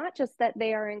 it's not just that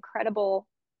they are incredible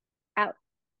at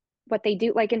what they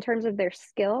do, like in terms of their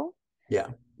skill, Yeah.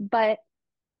 but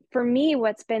for me,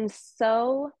 what's been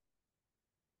so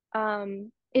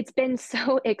it's been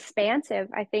so expansive,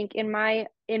 I think, in my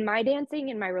dancing,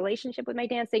 in my relationship with my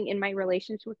dancing, in my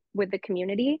relationship with the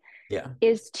community, Yeah.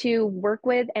 is to work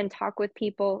with and talk with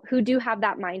people who do have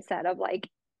that mindset of like,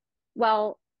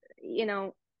 well, you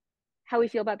know, how we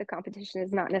feel about the competition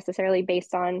is not necessarily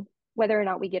based on whether or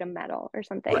not we get a medal or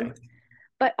something, Right.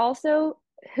 but also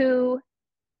who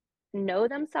know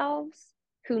themselves,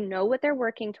 who know what they're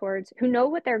working towards, who know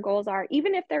what their goals are,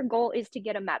 even if their goal is to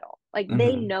get a medal. Like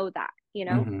they Mm-hmm. know that.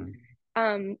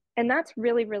 Mm-hmm. And that's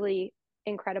really, really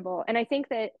incredible. And I think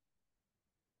that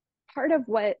part of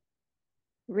what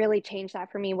really changed that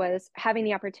for me was having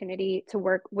the opportunity to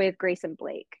work with Grace and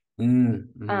Blake.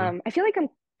 Mm-hmm. I feel like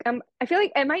I feel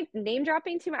like, am I name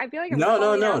dropping too much? I feel like I'm No, no,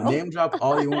 calling no. out Name drop a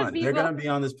all you lot of want. They're people. gonna be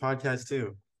on this podcast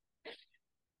too.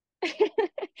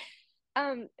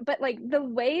 But like the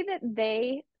way that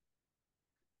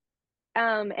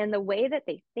and the way that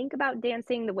they think about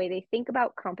dancing, the way they think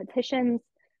about competitions,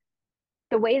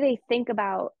 the way they think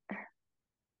about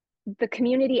the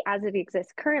community as it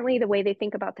exists currently, the way they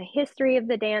think about the history of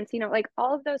the dance, like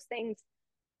all of those things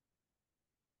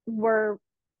were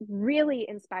really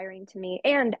inspiring to me.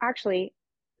 And actually,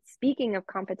 speaking of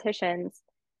competitions,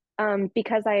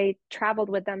 because I traveled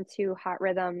with them to Hot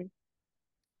Rhythm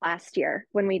last year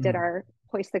when we did Mm-hmm. our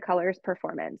Hoist the Colors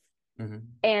performance. Mm-hmm.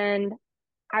 And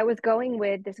I was going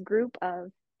with this group of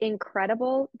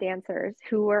incredible dancers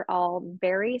who were all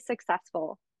very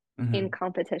successful in Mm-hmm.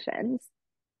 competitions.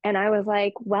 And I was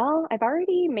like, well, I've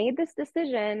already made this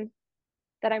decision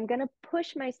that I'm going to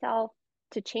push myself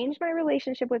to change my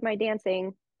relationship with my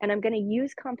dancing, and I'm going to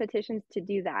use competitions to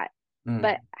do that.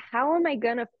 But Mm. how am I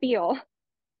going to feel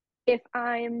if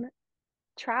I'm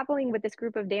traveling with this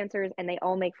group of dancers and they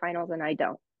all make finals and I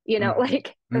don't? You know, Mm.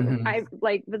 like Mm-hmm. I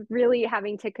like was really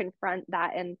having to confront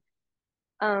that. And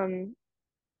um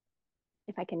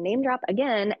if I can name drop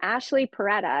again, Ashley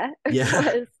Peretta Yeah.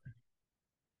 was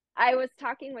I was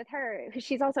talking with her.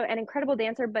 She's also an incredible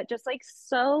dancer, but just like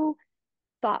so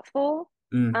thoughtful.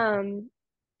 Mm. Um,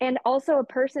 and also a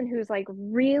person who's like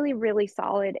really, really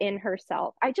solid in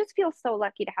herself. I just feel so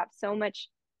lucky to have so much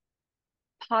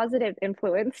positive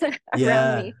influence around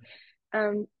Yeah. me.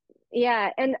 Um,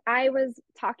 yeah. And I was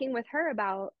talking with her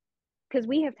about, because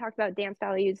we have talked about dance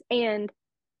values and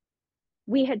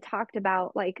we had talked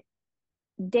about like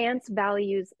dance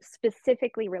values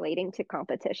specifically relating to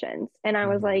competitions. And I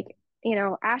was Mm-hmm.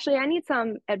 like, Ashley, I need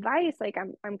some advice. Like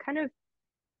I'm kind of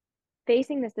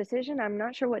facing this decision. I'm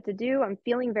not sure what to do. I'm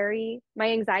feeling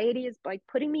my anxiety is like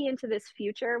putting me into this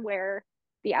future where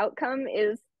the outcome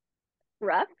is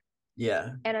rough Yeah.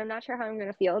 and I'm not sure how I'm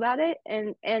going to feel about it.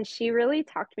 And she really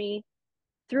talked me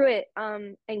through it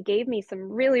and gave me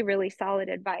some really, really solid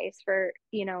advice for,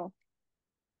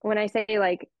 when I say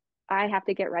like I have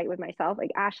to get right with myself,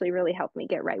 like Ashley really helped me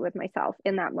get right with myself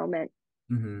in that moment.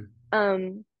 Mm-hmm.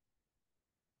 Um,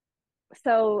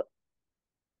 so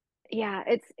yeah,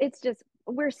 it's just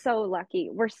we're so lucky.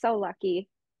 We're so lucky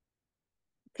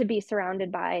to be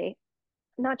surrounded by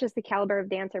not just the caliber of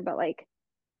dancer, but like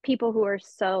people who are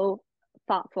so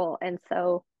thoughtful and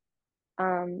so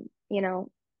um, you know,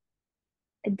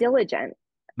 diligent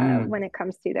when Mm. it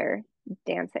comes to their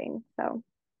dancing. So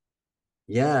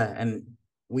Yeah, and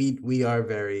we are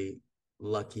very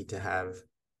lucky to have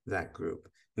that group.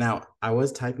 Now, I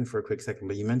was typing for a quick second,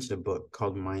 but you mentioned a book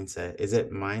called Mindset. Is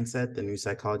it Mindset: The New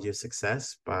Psychology of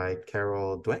Success by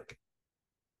Carol Dweck?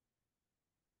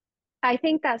 I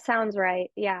think that sounds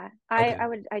right. Yeah. Okay.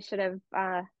 I should have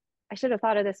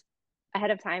thought of this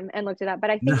ahead of time and looked it up, but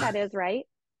I No. think that is right.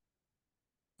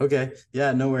 Okay.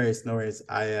 Yeah, no worries, no worries.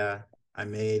 I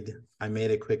made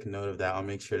a quick note of that. I'll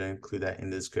make sure to include that in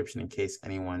the description in case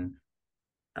anyone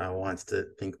wants to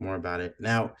think more about it.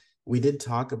 Now, we did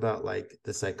talk about like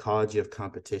the psychology of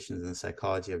competitions and the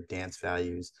psychology of dance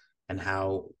values and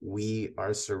how we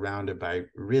are surrounded by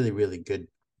really, really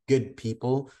good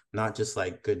people, not just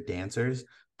like good dancers,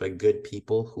 but good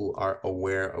people who are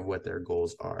aware of what their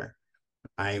goals are.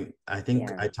 I think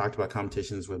Yeah. I talked about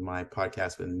competitions with my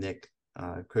podcast with Nick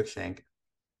Cruikshank,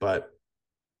 but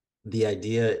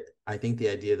I think the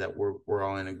idea that we're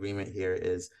all in agreement here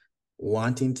is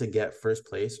wanting to get first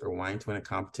place or wanting to win a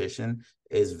competition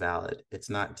is valid. It's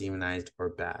not demonized or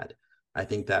bad. I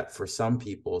think that for some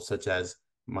people, such as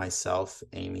myself,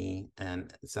 Amy,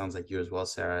 and it sounds like you as well,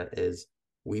 Sarah, is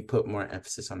we put more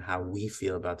emphasis on how we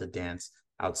feel about the dance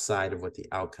outside of what the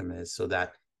outcome is, so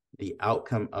that the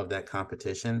outcome of that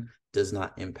competition does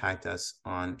not impact us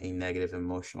on a negative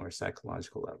emotional or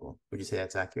psychological level. Would you say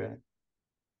that's accurate?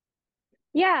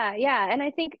 Yeah, yeah. And I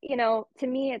think, to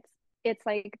me it's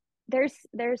like there's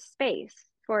space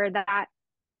for that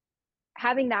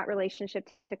having that relationship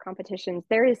to competitions.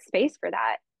 There is space for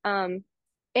that.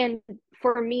 And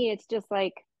for me it's just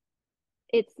like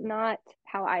it's not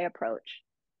how I approach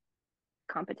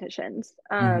competitions.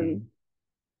 Mm-hmm.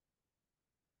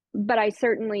 But I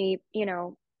certainly,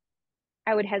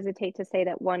 I would hesitate to say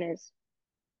that one is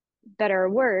better or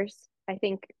worse. I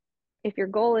think if your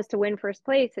goal is to win first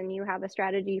place and you have a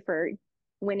strategy for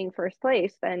winning first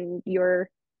place, then you're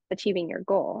achieving your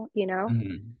goal.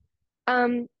 Mm-hmm.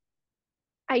 Um,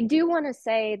 I do want to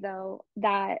say though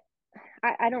that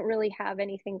I don't really have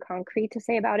anything concrete to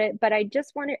say about it, but I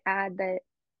just want to add that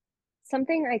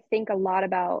something I think a lot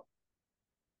about,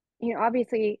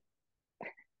 obviously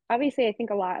I think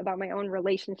a lot about my own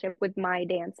relationship with my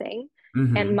dancing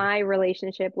and Mm-hmm. my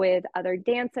relationship with other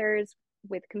dancers,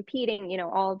 with competing,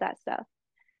 all of that stuff.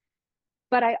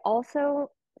 But I also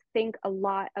think a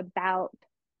lot about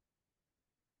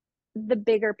the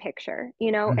bigger picture,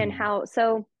 and Mm-hmm. how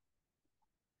so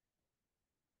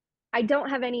I don't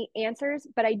have any answers,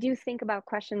 but I do think about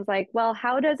questions like, well,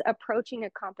 how does approaching a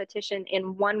competition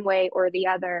in one way or the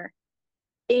other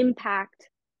impact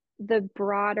the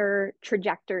broader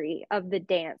trajectory of the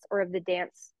dance or of the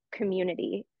dance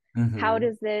community? How Mm-hmm.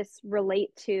 does this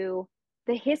relate to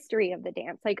the history of the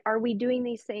dance? Like, are we doing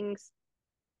these things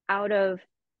out of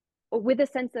with a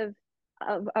sense of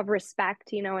of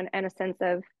respect, you know, and a sense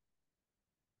of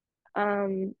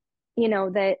um, you know,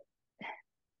 that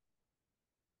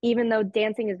even though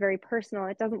dancing is very personal,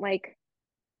 it doesn't like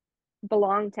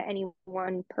belong to any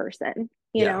one person,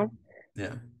 you Yeah. know?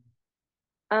 Yeah.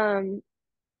 Um,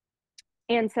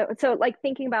 and so like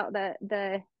thinking about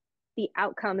the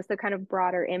outcomes, the kind of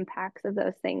broader impacts of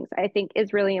those things, I think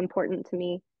is really important to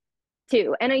me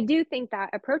too. And I do think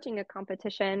that approaching a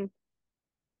competition,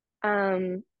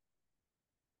 um,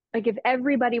 like if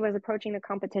everybody was approaching the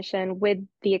competition with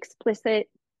the explicit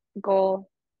goal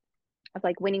of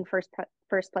like winning first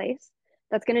place,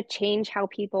 that's going to change how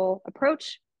people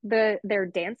approach their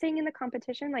dancing in the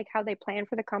competition, like how they plan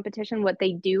for the competition, what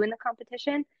they do in the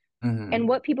competition, and Mm-hmm.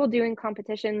 what people do in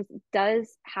competitions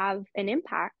does have an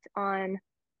impact on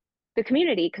the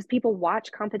community because people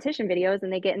watch competition videos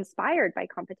and they get inspired by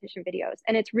competition videos,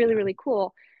 and it's really Yeah. really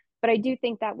cool. But I do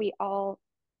think that we all,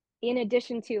 in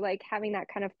addition to like having that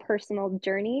kind of personal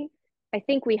journey, I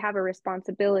think we have a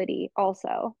responsibility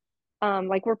also.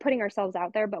 Like we're putting ourselves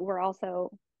out there, but we're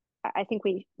also, I think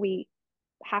we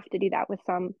have to do that with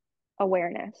some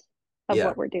awareness of Yeah.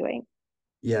 what we're doing.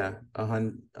 Yeah.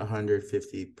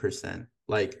 150%.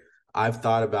 Like I've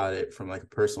thought about it from like a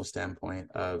personal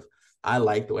standpoint of I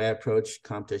like the way I approach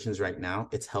competitions right now.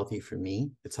 It's healthy for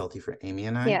me. It's healthy for Amy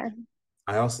and I. Yeah,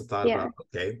 I also thought yeah, about,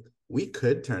 okay, we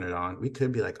could turn it on. We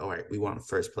could be like, all right, we want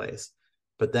first place.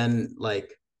 But then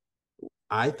like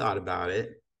I thought about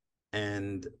it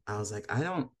and I was like, I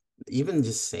don't even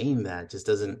just saying that just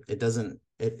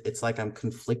it's like I'm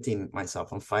conflicting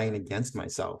myself. I'm fighting against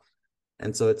myself.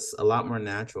 And so it's a lot more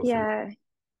natural for me. yeah.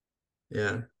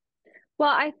 Yeah. Well,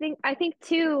 I think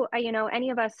too, you know, any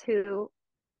of us who,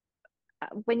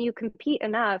 when you compete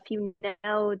enough, you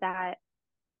know that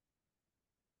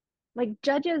like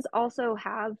judges also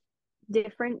have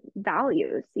different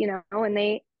values, you know, and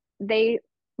they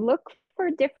look for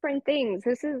different things.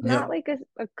 This is not Yep. like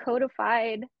a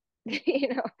codified, you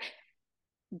know,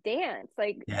 dance.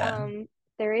 Like Yeah.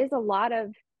 there is a lot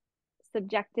of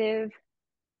subjective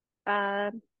uh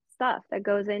stuff that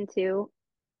goes into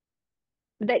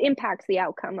that impacts the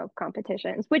outcome of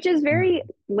competitions, which is very Mhm.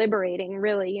 liberating,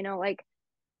 really, you know, like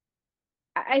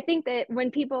I think that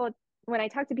when I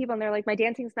talk to people and they're like, my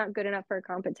dancing's not good enough for a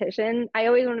competition, I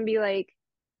always want to be like,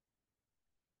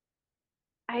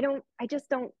 I don't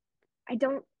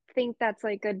think that's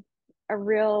like a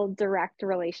real direct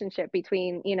relationship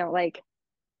between, you know, like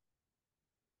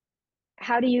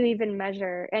how do you even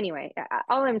measure anyway,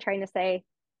 all I'm trying to say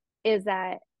is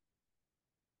that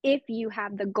if you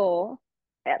have the goal,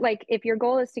 like if your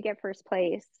goal is to get first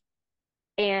place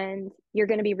and you're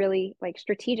going to be really like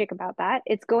strategic about that,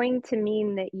 it's going to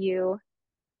mean that you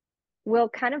will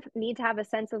kind of need to have a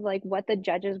sense of like what the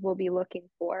judges will be looking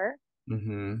for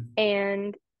Mm-hmm.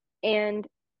 and and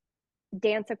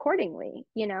dance accordingly,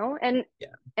 you know? Yeah.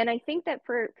 And I think that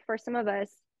for some of us,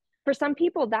 for some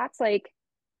people that's like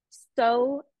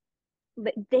so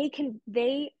they can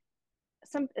they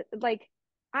some like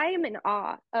I am in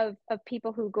awe of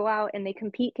people who go out and they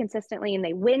compete consistently and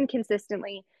they win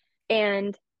consistently,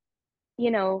 and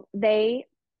you know, they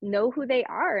know who they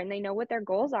are and they know what their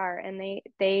goals are, and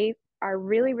they are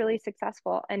really really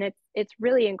successful, and it's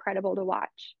really incredible to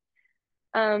watch.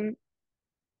 Um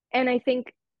and I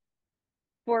think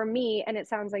for me, and it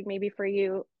sounds like maybe for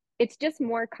you, it's just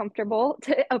more comfortable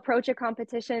to approach a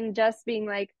competition just being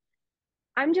like,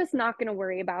 I'm just not going to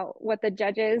worry about what the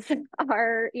judges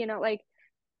are, you know, like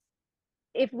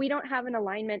if we don't have an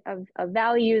alignment of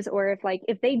values, or if like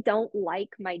if they don't like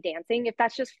my dancing, if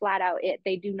that's just flat out it,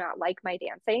 they do not like my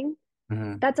dancing,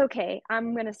 Mm-hmm. that's okay.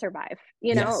 I'm going to survive,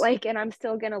 you know, Yes. like, and I'm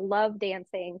still going to love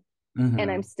dancing, and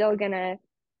I'm Mm-hmm. still going to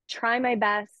try my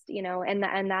best, you know, and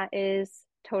that is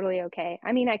totally okay.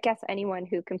 I mean, I guess anyone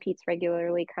who competes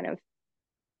regularly kind of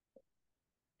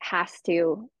has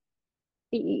to,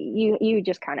 you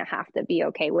just kind of have to be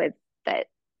okay with that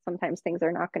sometimes things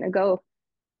are not going to go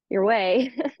your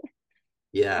way.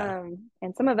 Yeah.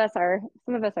 And some of us are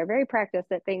very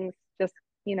practiced at things just,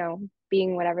 you know,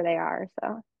 being whatever they are. So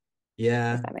I guess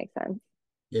Yeah. that makes sense.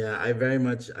 Yeah, I very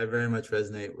much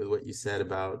resonate with what you said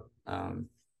about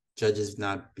judges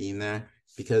not being there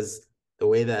because the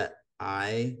way that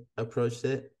I approached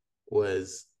it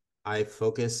was I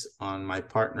focus on my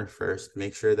partner first,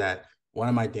 make sure that one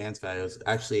of my dance values,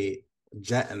 actually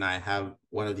Jet and I have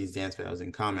one of these dance values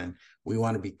in common. We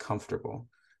want to be comfortable.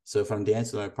 So if I'm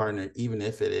dancing with my partner, even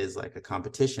if it is like a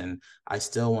competition, I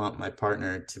still want my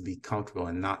partner to be comfortable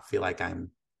and not feel like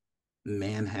I'm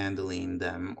manhandling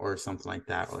them or something like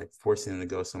that, or like forcing them to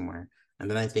go somewhere. And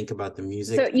then I think about the So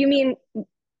music. you mean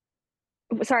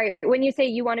Sorry, when you say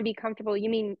you want to be comfortable, you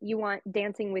mean you want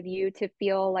dancing with you to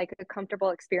feel like a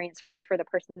comfortable experience for the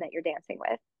person that you're dancing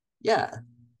with. Yeah,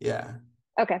 yeah,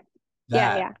 Okay.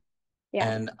 Yeah, that. yeah, yeah.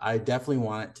 And I definitely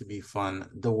want it to be fun.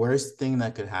 The worst thing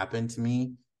that could happen to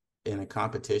me in a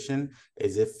competition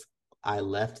is if I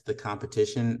left the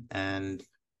competition and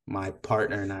my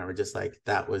partner and I were just like,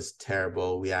 that was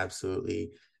terrible. We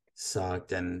absolutely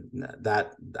sucked. And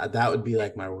that would be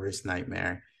like my worst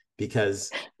nightmare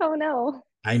because Oh no.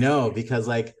 I know, because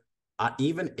like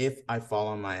even if I fall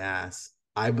on my ass,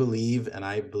 I believe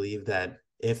that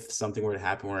if something were to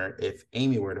happen, where if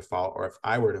Amy were to fall or if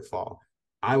I were to fall,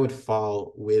 I would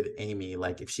fall with Amy.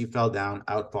 Like if she fell down,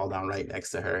 I would fall down right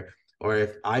next to her. Or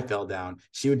if I fell down,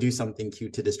 she would do something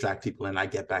cute to distract people and I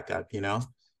get back up, you know?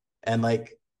 And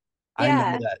like I know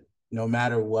Yeah. that no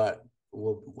matter what,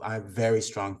 I have very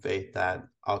strong faith that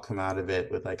I'll come out of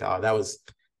it with like, oh, that was,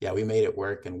 yeah, we made it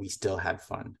work and we still had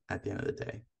fun at the end of the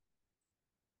day.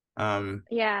 Um,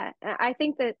 Yeah. I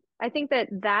think that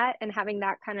and having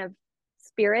that kind of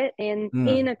spirit in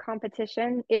mm, a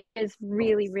competition is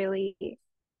really, really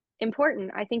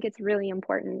important. I think it's really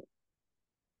important.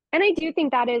 And I do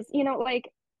think that is, like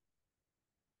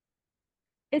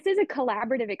this is a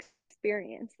collaborative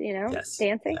experience, yes.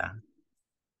 dancing, Yeah.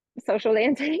 social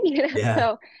dancing, Yeah.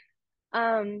 So,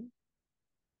 um,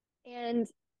 and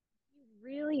you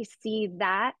really see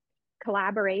that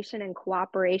collaboration and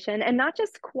cooperation, and not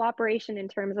just cooperation in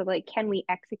terms of like, can we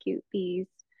execute these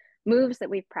moves that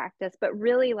we've practiced, but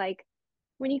really like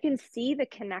when you can see the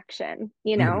connection,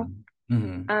 Mm,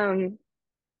 mm, um,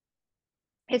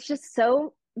 it's just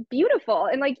so beautiful.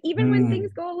 And like, even when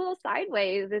things mm. go a little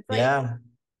sideways, it's like, Yeah.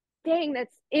 dang,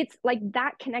 it's like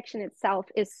that connection itself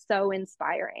is so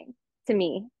inspiring to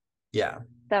me. Yeah.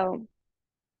 So,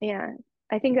 yeah,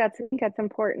 I think that's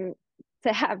important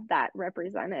to have that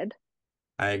represented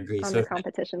I agree. on So the if,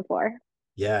 competition floor.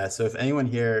 yeah, so if anyone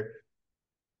here,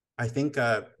 I think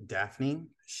Daphne,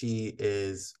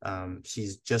 she's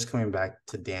just coming back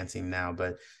to dancing now,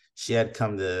 but she had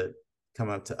come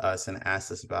up to us and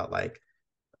asked us about like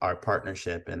our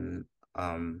partnership and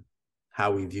um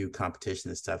how we view competition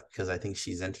and stuff because I think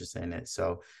she's interested in it.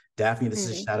 So Daphne, this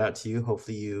is a Mm. shout out to you.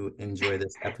 Hopefully you enjoy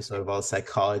this episode of all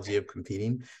psychology of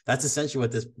competing. That's essentially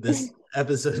what this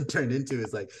episode turned into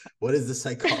is like what is the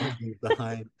psychology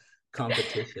behind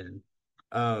competition?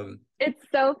 Um It's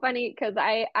so funny because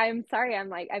I'm sorry, I'm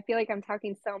like, I feel like I'm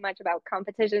talking so much about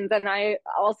competitions, and I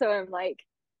also am like,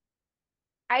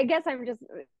 I guess I'm just,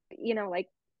 like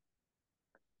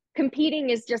competing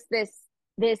is just this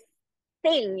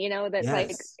thing, that like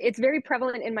yes. it's very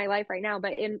prevalent in my life right now,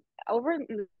 but in over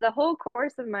the whole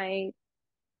course of my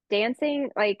dancing,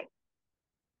 like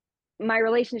my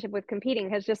relationship with competing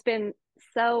has just been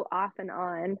so off and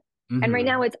on. And right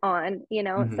now Mm-hmm. it's on,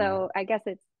 Mm-hmm. so I guess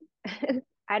it's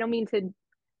I don't mean to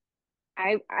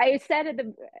I said at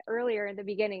the earlier in the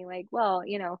beginning, like, well,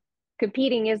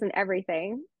 competing isn't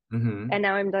everything. Mm-hmm. And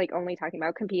now I'm like only talking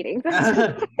about competing.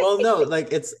 Well, no,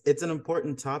 like it's an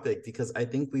important topic because I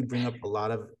think we bring up a lot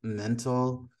of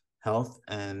mental health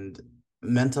and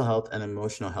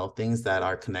emotional health things that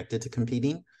are connected to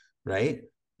competing, right?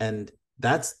 And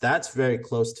that's very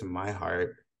close to my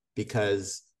heart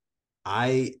because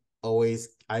I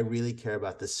really care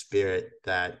about the spirit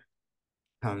that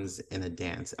comes in a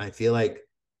dance. And I feel like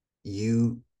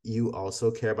you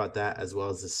also care about that as well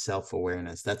as the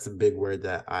self-awareness. That's a big word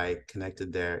that I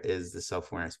connected there is the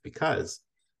self-awareness because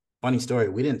funny story,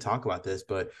 we didn't talk about this,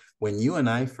 but when you and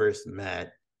I first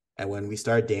met and when we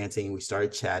started dancing, we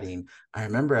started chatting, I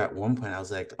remember at one point I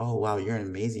was like, "Oh wow, you're an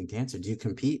amazing dancer. Do you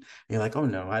compete?" And you're like, "Oh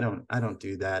no, I don't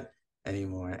do that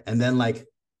anymore." And then like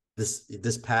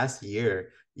this past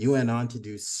year, you went on to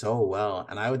do so well,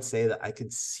 and I would say that I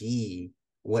could see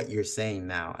what you're saying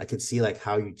now. I could see like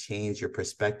how you change your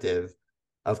perspective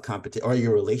of competition or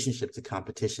your relationship to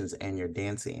competitions and your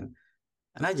dancing.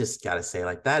 And I just gotta say,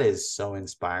 like, that is so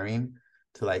inspiring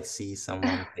to like see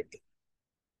someone like,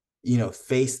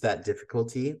 face that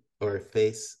difficulty or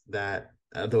face that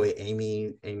the way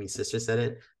Amy's sister said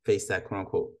it, face that quote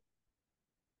unquote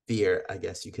fear, I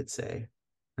guess you could say,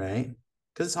 right?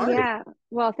 Because it's hard. Yeah.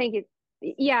 Well, thank you.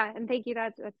 Yeah, and thank you.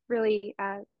 That's really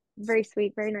very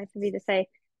sweet, very nice of you to say.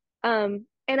 And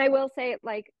I will say,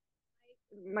 like,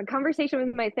 my conversation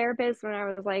with my therapist when I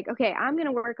was like, okay, I'm going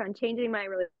to work on changing my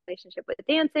relationship with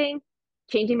dancing,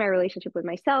 changing my relationship with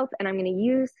myself, and I'm going to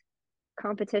use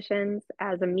competitions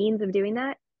as a means of doing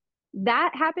that.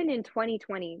 That happened in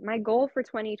 2020. My goal for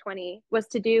 2020 was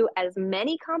to do as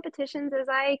many competitions as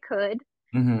I could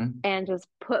Mm-hmm. and just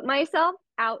put myself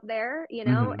out there,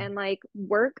 Mm-hmm. and like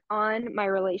work on my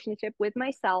relationship with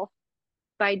myself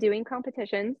by doing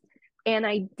competitions. And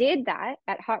I did that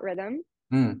at Hot Rhythm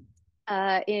Mm,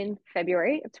 in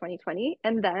February of 2020.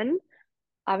 And then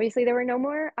obviously there were no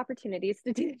more opportunities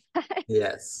to do that.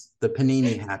 yes. The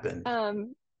panini happened.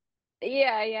 Um,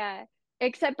 yeah, yeah.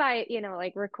 Except by,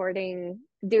 like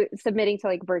submitting to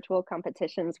like virtual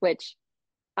competitions, which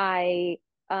I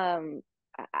um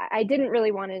I didn't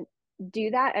really want to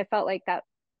do that. I felt like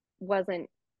wasn't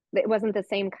it wasn't the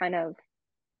same kind of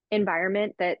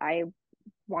environment that I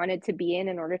wanted to be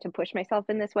in order to push myself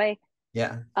in this way.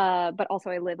 Yeah. But also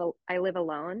I live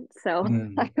alone, so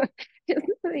I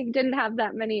Mm, didn't have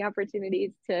that many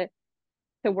opportunities to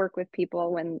work with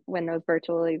people when those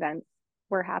virtual events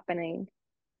were happening.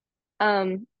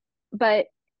 Um, but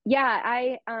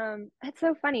yeah, it's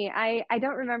so funny. I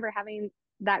don't remember having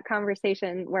that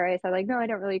conversation where I said like, no, I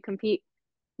don't really compete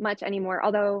much anymore.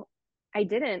 Although I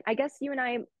didn't. I guess you and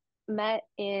I met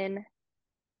in,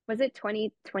 was it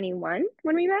 2021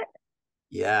 when we met?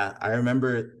 yeah. I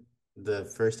remember the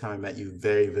first time I met you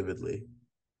very vividly.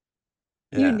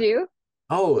 You Yeah. do?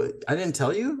 Oh, I didn't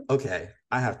tell you? Okay.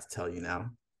 I have to tell you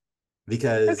now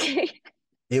because Okay.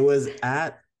 it was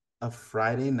at a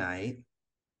Friday night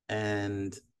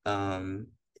and um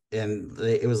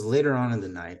it was later on in the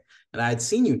night and I had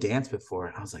seen you dance before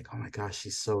and I was like, oh my gosh,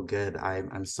 she's so good.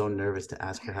 I'm so nervous to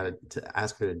ask her to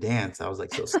ask her to dance. I was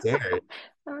like so scared.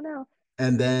 Oh no.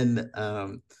 And then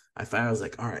I finally was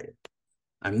like, all right,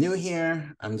 I'm new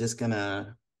here. I'm just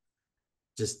gonna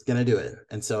do it.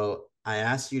 And so I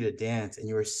asked you to dance and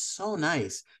you were so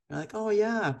nice. You're like, oh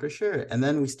yeah, for sure. And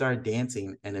then we started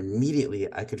dancing and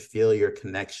immediately I could feel your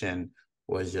connection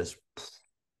was just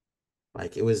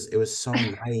like it was so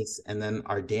nice. And then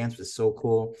our dance was so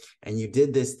cool. And you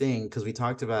did this thing because we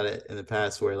talked about it in the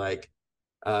past where like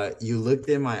you looked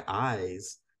in my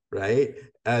eyes, right?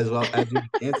 As well as you're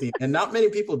dancing. And not many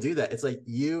people do that. It's like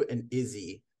you and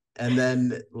Izzy, and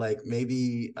then like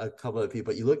maybe a couple of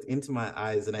people. You looked into my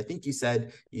eyes, and I think you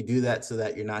said you do that so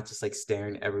that you're not just like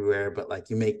staring everywhere, but like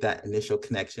you make that initial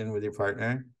connection with your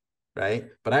partner, right?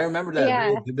 But I remember that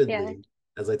very Yeah, yeah. vividly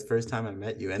as like the first time I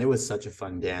met you, and it was such a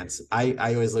fun dance. I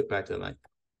always look back to it like,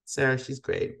 Sarah, she's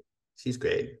great. She's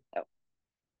great.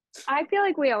 I feel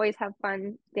like we always have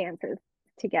fun dances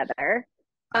together.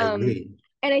 I Um, agree.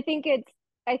 and I think it's,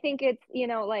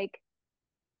 like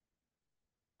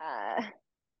uh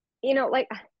like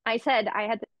I said, I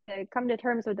had to come to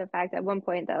terms with the fact at one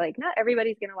point that like not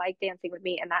everybody's gonna like dancing with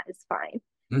me, and that is fine.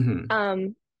 Hmm.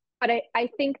 Um, but I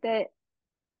think that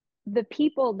the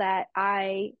people that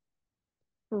I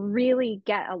really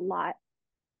get a lot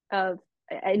of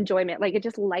enjoyment, like it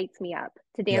just lights me up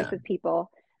to dance Yeah. with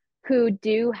people who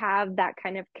do have that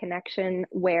kind of connection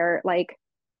where like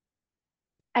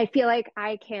I feel like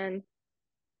I can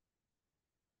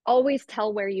always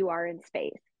tell where you are in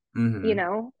space, you Hmm.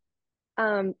 know?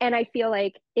 And I feel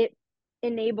like it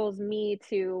enables me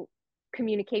to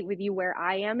communicate with you where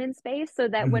I am in space so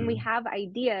that when we Hmm. have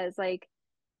ideas, like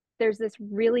there's this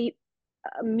really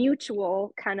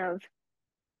mutual kind of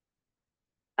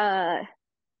uh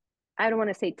I don't want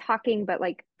to say talking, but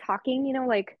like talking,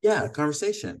 like Yeah,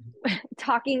 conversation.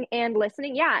 talking and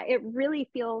listening. Yeah, it really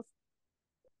feels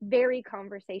very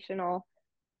conversational.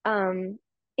 Um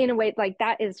in a way like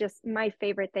that is just my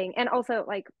favorite thing. And also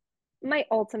like my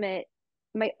ultimate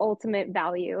my ultimate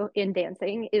value in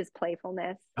dancing is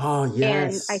playfulness. Oh,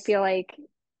 And I yes. feel like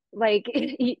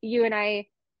you and I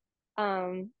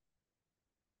um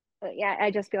yeah,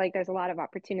 I just feel like there's a lot of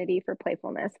opportunity for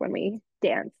playfulness when we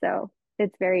dance. So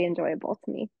it's very enjoyable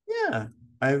to me. Yeah,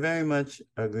 I very much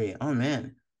agree. Oh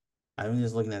man, I was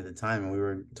just looking at the time and we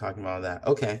were talking about that.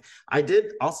 Okay. I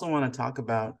did also want to talk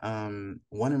about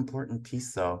one important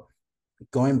piece though,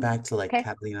 going back to like Okay.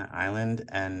 Catalina Island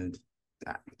and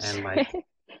like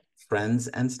friends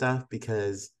and stuff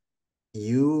because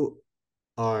you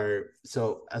are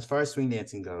so as far as swing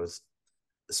dancing goes,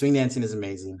 swing dancing is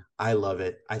amazing. I love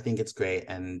it. I think it's great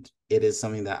and it is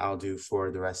something that I'll do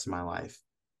for the rest of my life.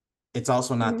 It's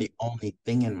also not Hmm. the only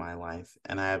thing in my life.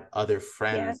 And I have other Yeah.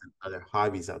 friends and other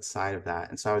hobbies outside of that.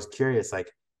 And so I was curious,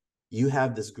 like, you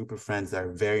have this group of friends that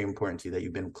are very important to you that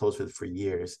you've been close with for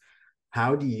years.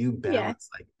 How do you Yeah. balance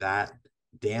like that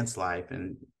dance life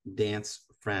and dance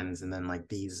friends and then like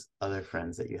these other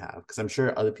friends that you have? Because I'm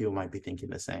sure other people might be thinking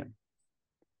the same.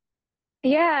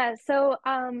 Yeah. So,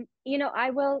 I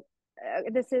will,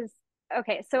 this is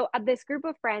okay. So, this group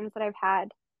of friends that I've had,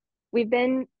 we've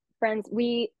been friends.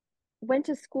 We went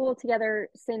to school together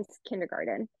since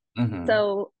kindergarten. Mm-hmm.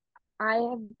 So, I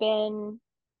have been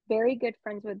very good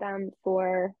friends with them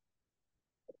for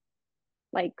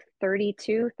like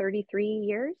 32, 33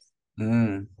 years.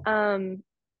 Mm. Um,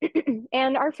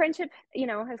 And our friendship,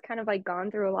 has kind of like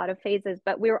gone through a lot of phases,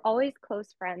 but we were always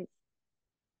close friends.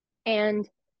 And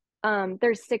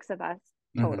there's six of us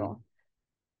Mm-hmm. total.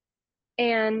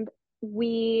 And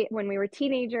when we were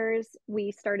teenagers,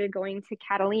 we started going to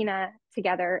Catalina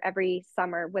together every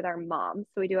summer with our mom.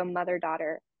 So we do a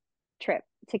mother-daughter trip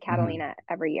to Mm-hmm. Catalina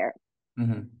every year.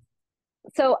 Mm-hmm.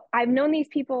 So I've known these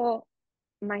people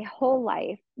my whole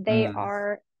life. They Mm-hmm.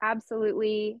 are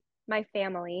absolutely my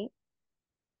family.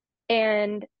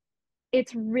 And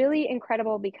it's really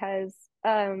incredible because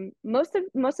most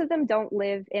of them don't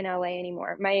live in LA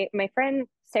anymore. My friend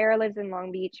Sarah lives in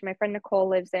Long Beach. My friend Nicole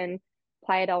lives in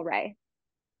Playa del Rey,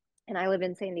 and I live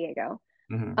in San Diego.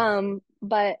 Mm-hmm.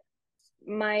 But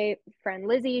my friend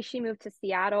Lizzie, she moved to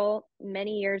Seattle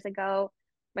many years ago.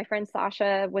 My friend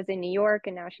Sasha was in New York,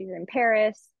 and now she's in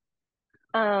Paris.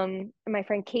 My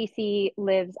friend Casey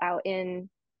lives out in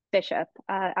Bishop,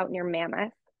 out near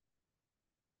Mammoth.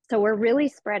 So we're really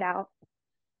spread out.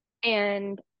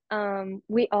 And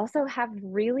we also have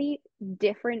really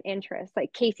different interests.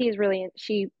 Like Casey is really,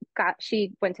 she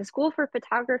went to school for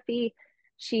photography.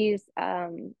 She's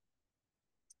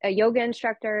a yoga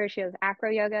instructor. She does acro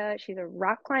yoga. She's a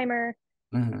rock climber.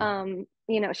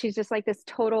 Mm-hmm. She's just like this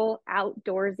total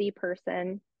outdoorsy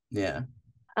person. Yeah.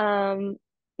 Um,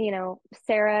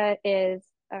 Sarah is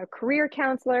a career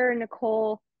counselor.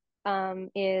 Nicole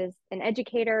is an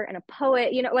educator and a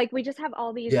poet. Like we just have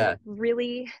all these like Yeah.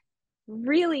 really,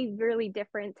 really, really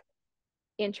different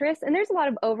interests. And there's a lot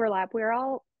of overlap. We're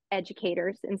all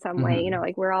educators in some way, Mm-hmm.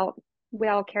 like we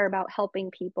all care about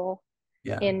helping people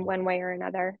Yeah. in one way or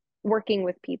another, working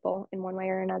with people in one way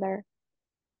or another.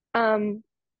 Um,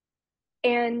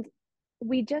 and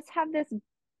we just have this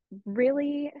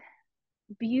really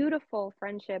beautiful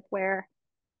friendship where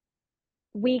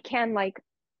we can like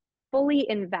fully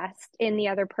invest in the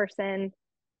other person,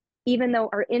 even though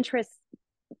our interests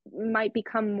might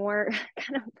become more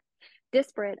kind of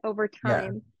disparate over Yeah.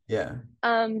 time. Yeah.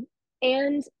 Um,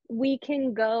 and we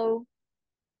can go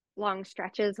long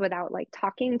stretches without like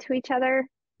talking to each other,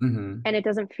 Mm-hmm. and it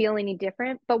doesn't feel any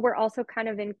different, but we're also kind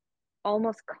of in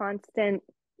almost constant,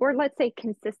 or let's say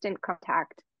consistent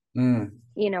contact, Mm.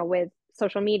 with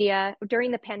social media.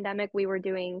 During the pandemic, we were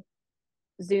doing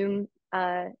Zoom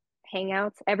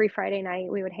hangouts every Friday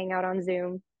night. We would hang out on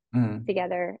Zoom Mm.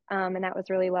 together, and that was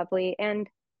really lovely. And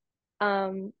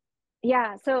um,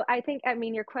 yeah, so I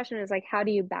mean, your question is like, how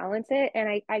do you balance it?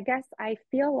 And I guess I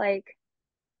feel like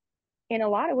in a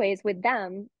lot of ways with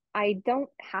them, I don't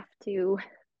have to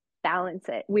balance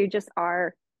it. We just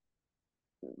are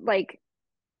like,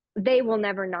 they will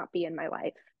never not be in my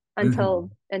life until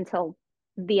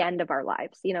Mm-hmm. the end of our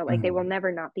lives. Like they will Mm-hmm.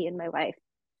 never not be in my life.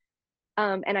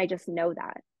 And I just know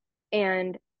that.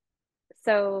 And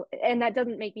so, and that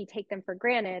doesn't make me take them for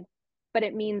granted, but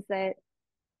it means that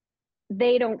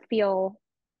they don't feel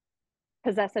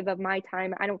possessive of my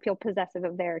time. I don't feel possessive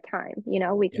of their time.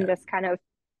 We can Yeah. just kind of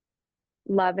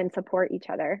love and support each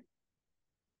other.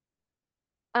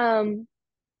 Um,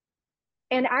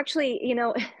 and actually,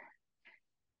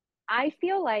 I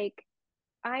feel like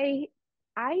I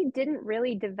I didn't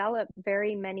really develop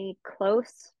very many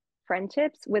close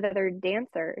friendships with other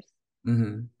dancers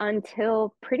Mm-hmm.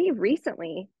 until pretty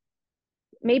recently.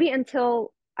 Maybe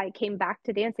until I came back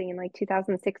to dancing in like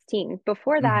 2016.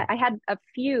 Before that, I Mm-hmm. had a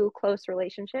few close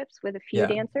relationships with a few Yeah.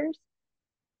 dancers,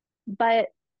 but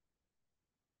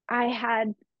I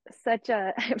had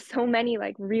I have so many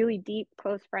like really deep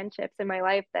close friendships in my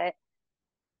life that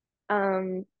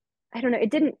um I don't know,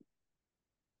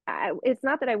 it's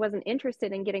not that I wasn't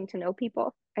interested in getting to know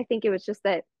people. I think it was just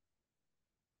that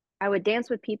I would dance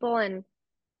with people, and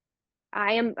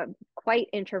I am quite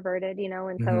introverted, and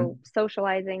so Mm-hmm.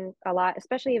 socializing a lot,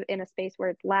 especially in a space where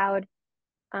it's loud,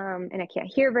 and I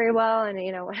can't hear very well, and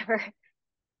whatever.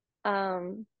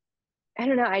 Um, I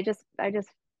don't know. I just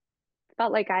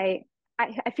felt like I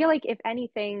feel like if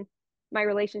anything, my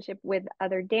relationship with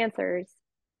other dancers,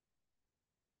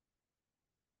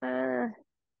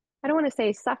 I don't want to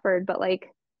say suffered, but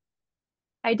like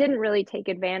I didn't really take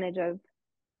advantage of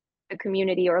the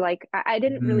community, or like I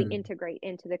didn't really Mm-hmm. integrate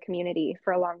into the community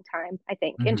for a long time, I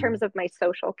think, in terms Mm-hmm. of my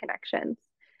social connections.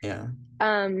 Yeah.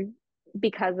 Um,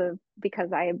 because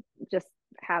I just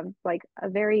have like a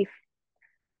very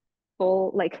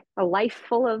full, like a life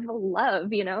full of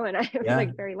love, and I'm Yeah.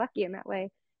 like very lucky in that way.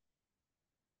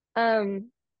 Um,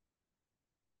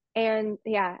 and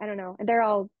yeah, I don't know. They're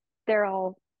all,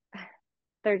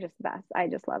 they're just the best. I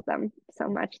just love them so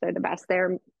much. They're the best.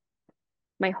 They're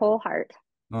my whole heart.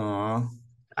 Aw.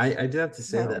 I do have to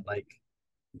say that So, like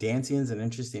dancing is an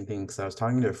interesting thing because I was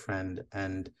talking to a friend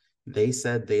and they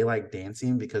said they like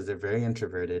dancing because they're very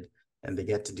introverted and they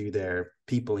get to do their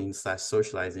peopling slash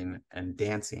socializing and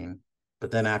dancing.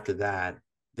 But then after that,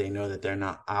 they know that they're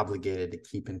not obligated to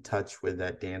keep in touch with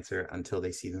that dancer until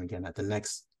they see them again at the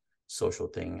next social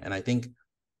thing. And I think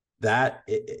that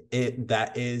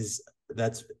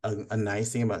that's a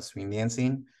nice thing about swing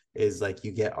dancing is like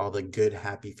you get all the good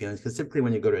happy feelings because typically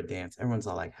when you go to a dance everyone's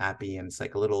all like happy and it's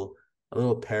like a little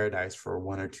paradise for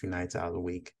 1 or 2 nights out of the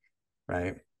week,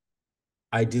 right?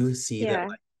 I do see that Yeah.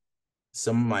 like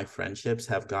some of my friendships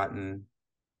have gotten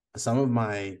some of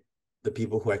my the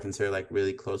people who I consider like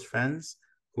really close friends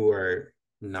who are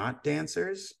not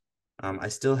dancers. I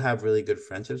still have really good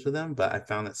friendships with them, but I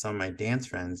found that some of my dance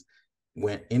friends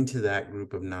went into that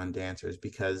group of non-dancers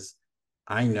because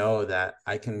I know that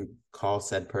I can call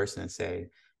said person and say,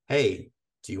 "Hey,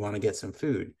 do you want to get some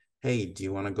food? Hey, do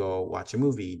you want to go watch a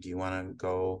movie? Do you want to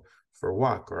go for a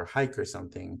walk or a hike or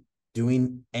something?"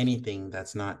 Doing anything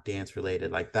that's not dance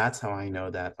related. Like that's how I know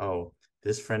that, oh,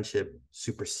 this friendship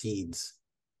supersedes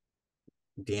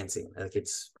dancing. Like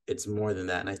it's more than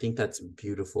that. And I think that's a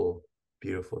beautiful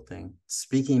thing.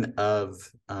 Speaking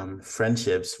of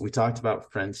friendships, we talked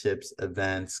about friendships,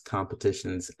 events,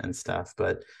 competitions, and stuff.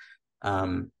 But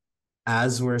um,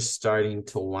 as we're starting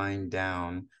to wind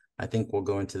down, I think we'll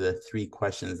go into the 3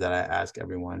 questions that I ask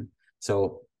everyone.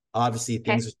 So obviously Okay.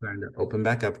 things are starting to open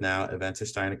back up now. Events are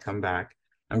starting to come back.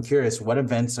 I'm curious, what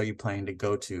events are you planning to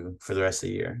go to for the rest of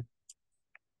the year?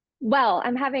 Well,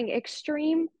 I'm having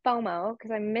extreme FOMO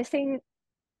because I'm missing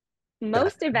That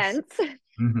most is. events.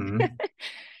 Mm-hmm.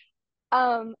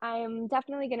 I'm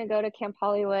definitely going to go to Camp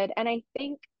Hollywood, and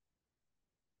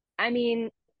I mean,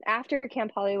 after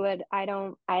Camp Hollywood, I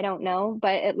don't know,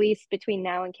 but at least between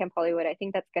now and Camp Hollywood, I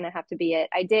think that's going to have to be it.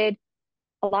 I did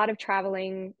a lot of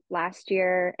traveling last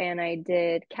year, and I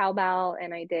did cowbell,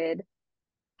 and I did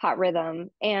hot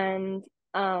rhythm, and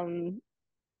um,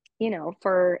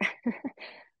 for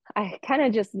I kind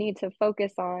of just need to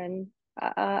focus on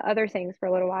other things for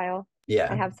a little while. I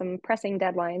Yeah, have some pressing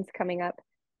deadlines coming up.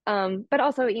 But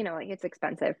also, like it's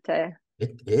expensive to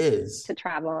it is.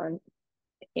 travel and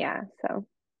yeah, so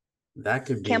That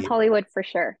could Camp be, Hollywood for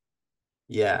sure.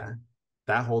 yeah.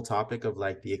 That whole topic of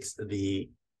like the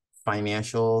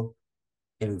financial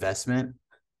investment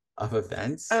of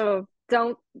events. Oh,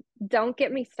 don't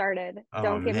get me started. Oh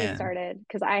Don't get me man. started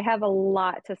because I have a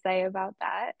lot to say about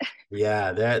that.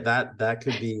 Yeah, that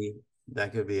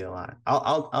could be a lot.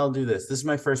 I'll do this. This is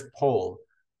my first poll.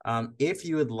 If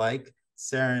you would like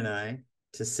Sarah and I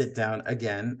to sit down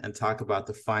again and talk about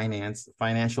the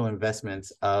financial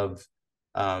investments of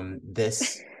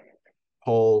this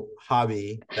whole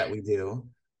hobby that we do,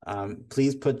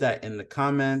 please put that in the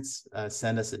comments.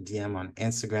 Send us a DM on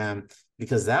Instagram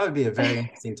because that would be a very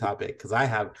interesting topic. Because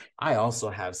I also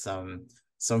have some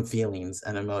feelings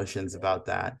and emotions about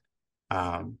that.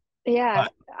 Um, Yeah,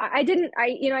 but I didn't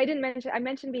mention, I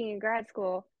mentioned being in grad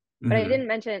school, but I mhm, didn't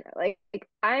mention like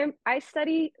I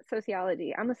study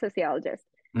sociology. I'm a sociologist.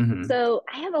 mhm, So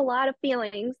I have a lot of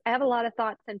feelings. I have a lot of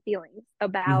thoughts and feelings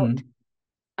about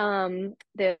mhm,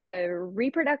 the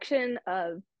reproduction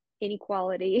of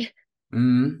inequality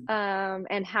mhm.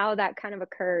 and how that kind of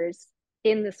occurs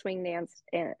in the swing dance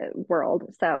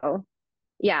world. So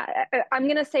yeah, I'm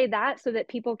gonna say that so that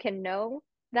people can know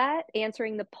that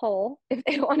answering the poll, if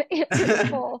they want to answer the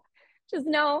poll, just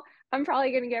know I'm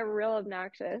probably gonna get real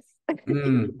obnoxious.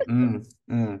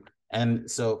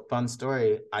 And so, fun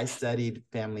story, I studied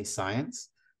family science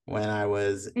when I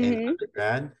was in Hmm.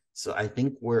 undergrad. So I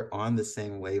think we're on the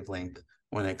same wavelength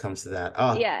when it comes to that.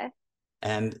 Oh, Yeah.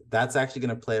 and that's actually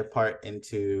going to play a part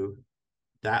into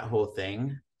that whole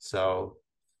thing. So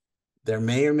there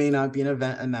may or may not be an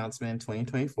event announcement in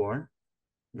 2024,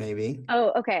 maybe.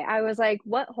 Oh, okay. I was like,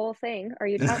 what whole thing are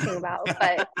you talking about?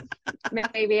 But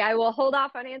maybe I will hold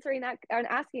off on answering that on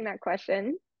asking that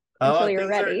question until Oh, you're things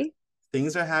are ready.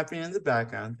 things are happening in the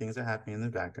background. Things are happening in the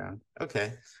background.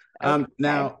 Okay. Okay.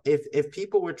 Now if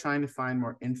people were trying to find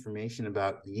more information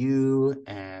about you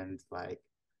and like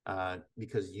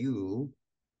because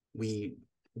we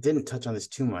didn't touch on this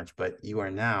too much, but you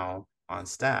are now on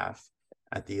staff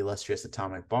at the illustrious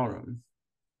Atomic Ballroom.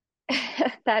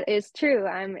 That is true.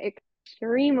 I'm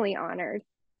extremely honored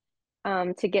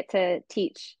to get to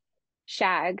teach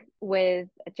Shag with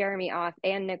Jeremy Oth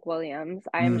and Nick Williams.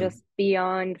 I'm Mm. just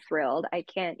beyond thrilled. I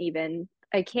can't even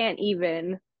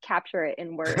capture it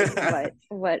in words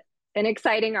what an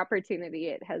exciting opportunity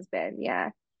it has been.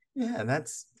 Yeah. Yeah,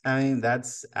 I mean,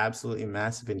 that's absolutely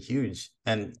massive and huge.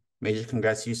 And major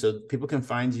congrats to you. So people can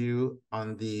find you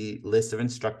on the list of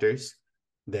instructors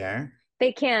there.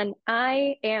 They can.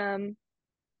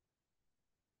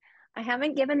 I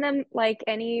haven't given them like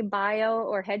any bio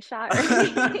or headshot or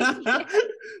anything yet,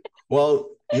 Well,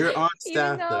 you're on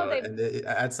even staff though though, they and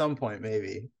at some point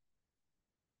maybe.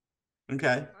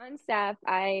 Okay. on staff.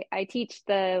 I teach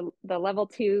the level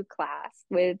 2 class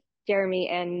with Jeremy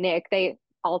and Nick. They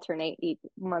alternate each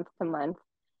month to month.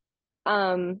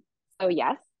 Um, so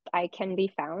yes, I can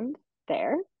be found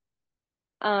there.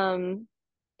 Um,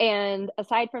 and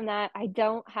aside from that, I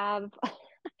don't have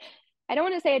I don't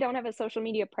want to say I don't have a social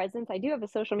media presence. I do have a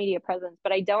social media presence,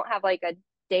 but I don't have like a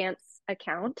dance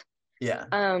account. Yeah.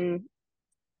 Um,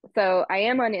 so I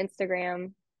am on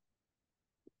Instagram.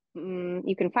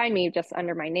 You can find me just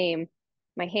under my name.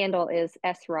 My handle is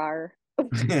srar.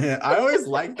 I always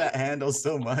like that handle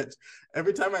so much.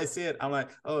 Every time I see it, I'm like,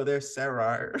 oh, there's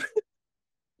Sarah.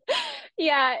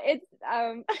 Yeah, it's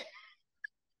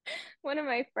one of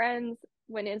my friends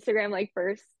when Instagram like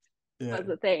first Yeah. was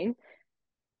a thing.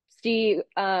 She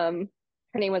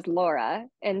her name was Laura,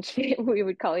 and she we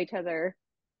would call each other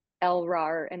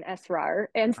LRAR and SRAR.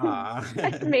 And Ah.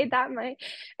 I made that my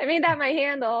I made that my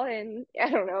handle in I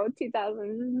don't know,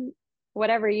 2000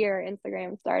 whatever year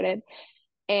Instagram started.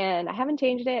 And I haven't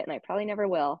changed it and I probably never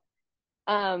will.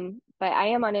 But I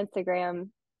am on Instagram.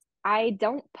 I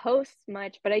don't post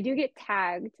much, but I do get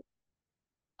tagged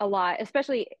a lot,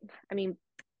 especially I mean,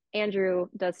 Andrew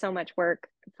does so much work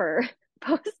for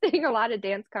posting a lot of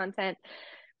dance content.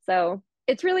 So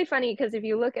it's really funny because if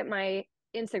you look at my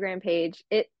Instagram page,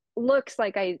 it looks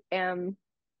like I am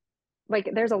like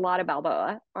there's a lot of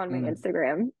Balboa on my Mm.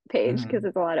 Instagram page because Hmm.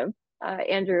 it's a lot of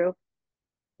Andrew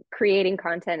creating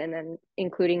content and then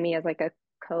including me as like a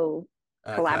co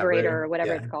collaborator Collaborator. or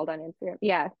whatever it's Yeah. called on Instagram.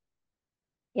 Yeah.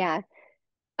 Yeah.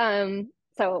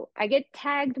 So I get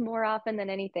tagged more often than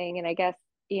anything. And I guess,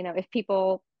 if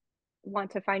people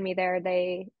want to find me there,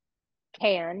 they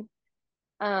can.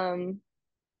 Um,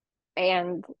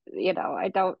 and I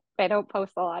don't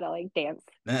post a lot of like dance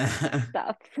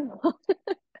stuff.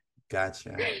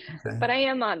 Gotcha. Okay. But I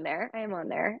am on there. I am on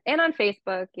there. And on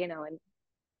Facebook, and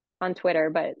on Twitter,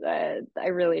 but I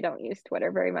really don't use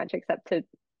Twitter very much except to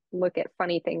look at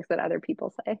funny things that other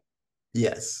people say.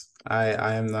 Yes.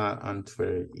 I am not on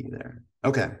Twitter either.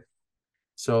 Okay.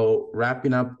 So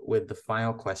wrapping up with the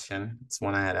final question, it's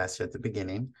one I had asked you at the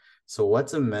beginning. So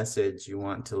what's a message you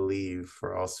want to leave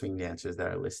for all swing dancers that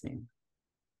are listening?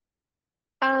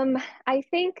 I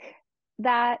think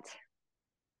that,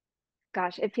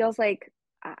 gosh, it feels like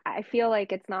I feel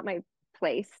like it's not my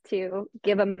place to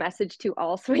give a message to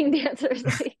all swing dancers.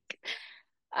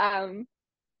 Um,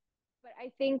 but I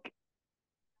think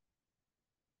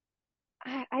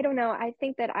I don't know. I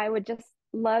think that I would just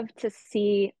love to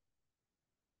see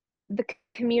the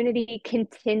community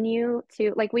continue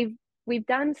to like we've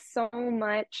done so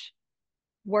much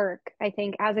work, I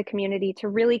think, as a community to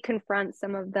really confront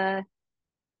some of the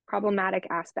problematic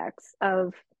aspects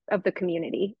of the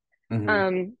community. Mm-hmm.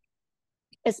 Um,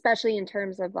 Especially in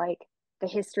terms of like the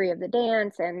history of the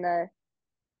dance and the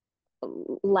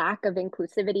lack of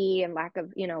inclusivity and lack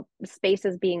of,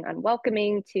 spaces being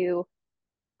unwelcoming to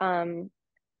um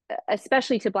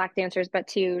especially to Black dancers, but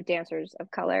to dancers of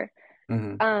color.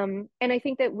 Mm-hmm. And I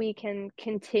think that we can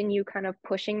continue kind of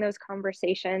pushing those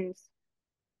conversations.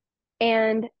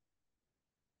 And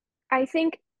I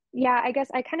think, yeah, I guess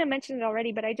I kind of mentioned it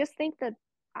already, but I just think that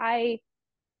I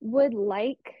would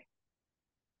like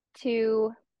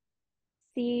to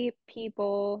see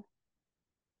people,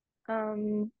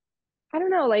 um, I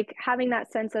don't know, like having that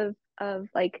sense of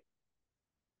like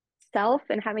self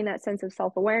and having that sense of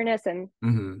self-awareness and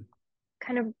Mm-hmm.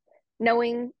 kind of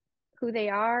knowing who they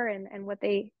are and what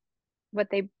they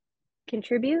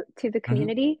contribute to the Mm-hmm.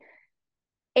 community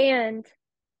and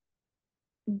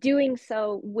doing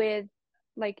so with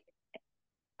like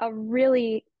a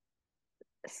really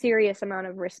serious amount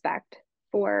of respect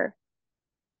for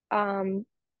um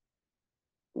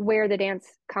where the dance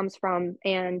comes from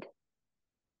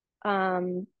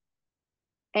um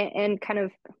and kind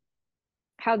of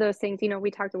how those things, we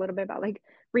talked a little bit about like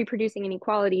reproducing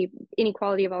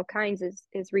inequality of all kinds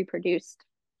is reproduced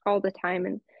all the time,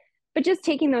 and but just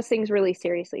taking those things really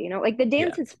seriously, like the Yeah.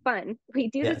 dance is fun. We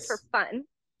do this for Yes. fun.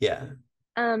 Yeah.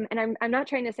 And I'm not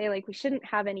trying to say like we shouldn't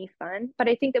have any fun, but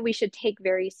I think that we should take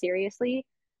very seriously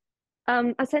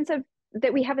a sense of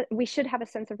that we should have a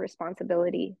sense of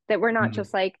responsibility, that we're not Mm-hmm.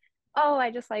 just like, oh,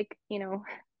 I just like,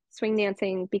 swing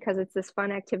dancing because it's this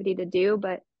fun activity to do,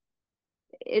 but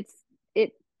it's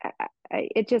it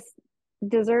it just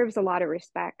deserves a lot of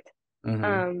respect, Mm-hmm.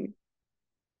 um,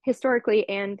 historically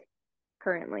and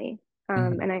currently.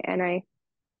 Mm-hmm. And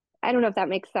I don't know if that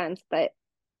makes sense, but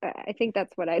I think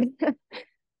that's what I'd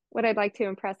what I'd like to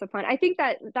impress upon. I think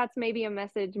that that's maybe a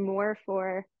message more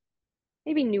for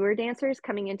maybe newer dancers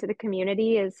coming into the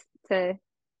community is to,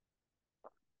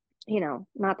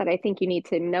 not that I think you need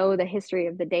to know the history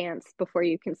of the dance before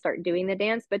you can start doing the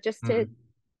dance, but just Mm-hmm.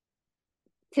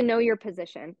 to know your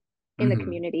position in the Mm-hmm.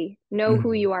 community, know who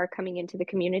Mm-hmm. you are coming into the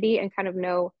community and kind of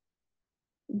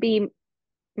be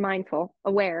mindful,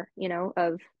 aware,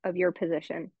 of your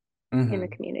position in the Mm-hmm.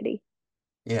 community.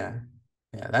 Yeah.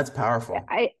 Yeah, that's powerful.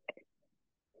 I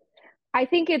I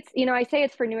think it's, I say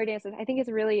it's for newer dancers. I think it's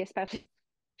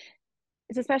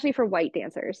especially for white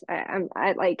dancers.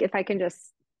 I like if I can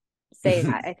just say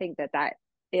that, I think that that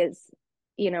is,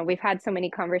 we've had so many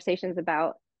conversations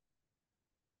about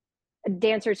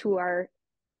dancers who are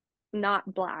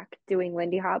not black doing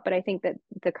Lindy Hop, but I think that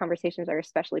the conversations are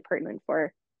especially pertinent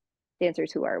for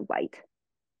dancers who are white.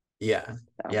 Yeah.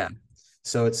 So, Yeah.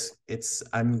 So it's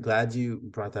I'm glad you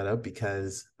brought that up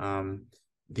because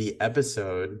the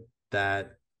episode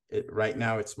that right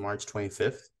now it's March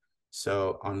 25th.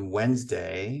 So on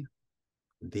Wednesday,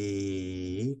 let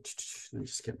me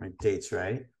just get my dates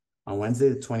right. On Wednesday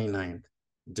the 29th,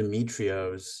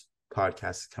 Demetrio's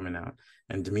podcast is coming out.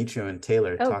 And Demetrio and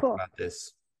Taylor oh, talked cool. about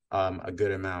this a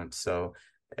good amount. So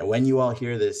when you all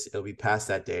hear this, it'll be past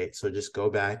that date. So just go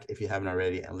back if you haven't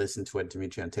already and listen to what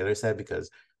Demetrio and Taylor said because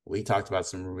we talked about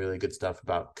some really good stuff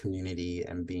about community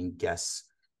and being guests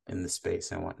in the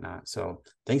space and whatnot. So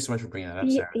thanks so much for bringing that up,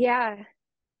 Sarah. Yeah.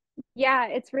 Yeah,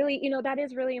 it's really, that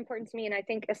is really important to me. And I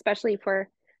think especially for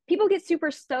people get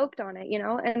super stoked on it,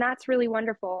 and that's really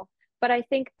wonderful. But I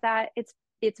think that it's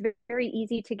very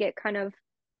easy to get kind of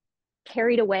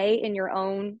carried away in your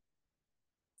own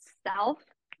self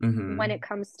when it Mm-hmm.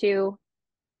 comes to,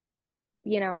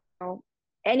 you know,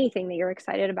 anything that you're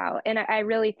excited about. And I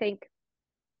really think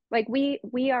like we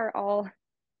are all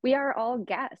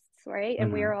guests, right?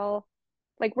 And we Mm-hmm. are all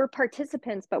like we're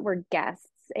participants, but we're guests.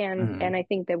 And Mm-hmm. I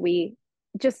think that we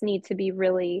just need to be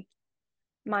really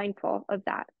mindful of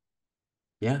that.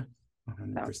 Yeah, So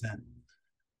 100%.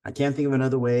 I can't think of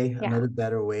another way, yeah. another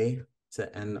better way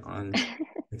to end on,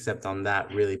 except on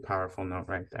that really powerful note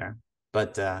right there.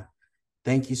 But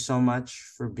thank you so much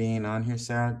for being on here,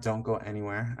 Sarah. Don't go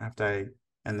anywhere after I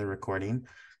end the recording.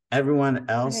 Everyone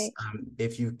All else, right.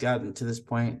 if you've gotten to this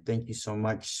point, thank you so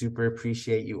much. Super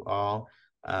appreciate you all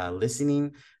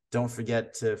listening. Don't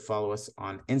forget to follow us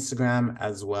on Instagram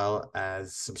as well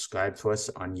as subscribe to us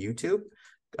on YouTube.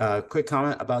 Quick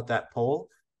comment about that poll.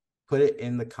 Put it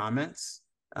in the comments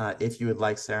if you would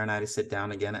like Sarah and I to sit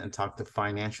down again and talk the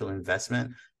financial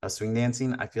investment of swing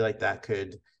dancing. I feel like that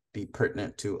could be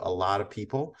pertinent to a lot of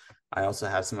people. I also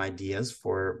have some ideas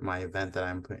for my event that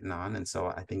I'm putting on. And so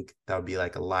I think that would be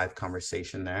like a live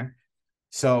conversation there.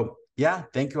 So, yeah,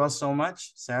 thank you all so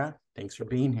much, Sarah. Thanks for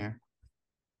being here.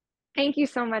 Thank you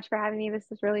so much for having me. This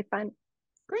was really fun.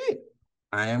 Great.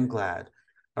 I am glad.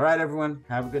 All right, everyone.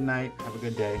 Have a good night. Have a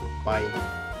good day. Bye.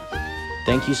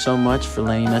 Thank you so much for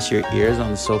lending us your ears on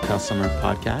the SoCal Summer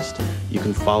Podcast. You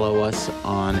can follow us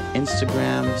on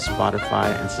Instagram,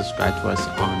 Spotify, and subscribe to us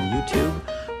on YouTube.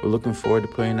 We're looking forward to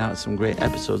putting out some great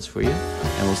episodes for you,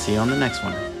 and we'll see you on the next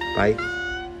one. Bye.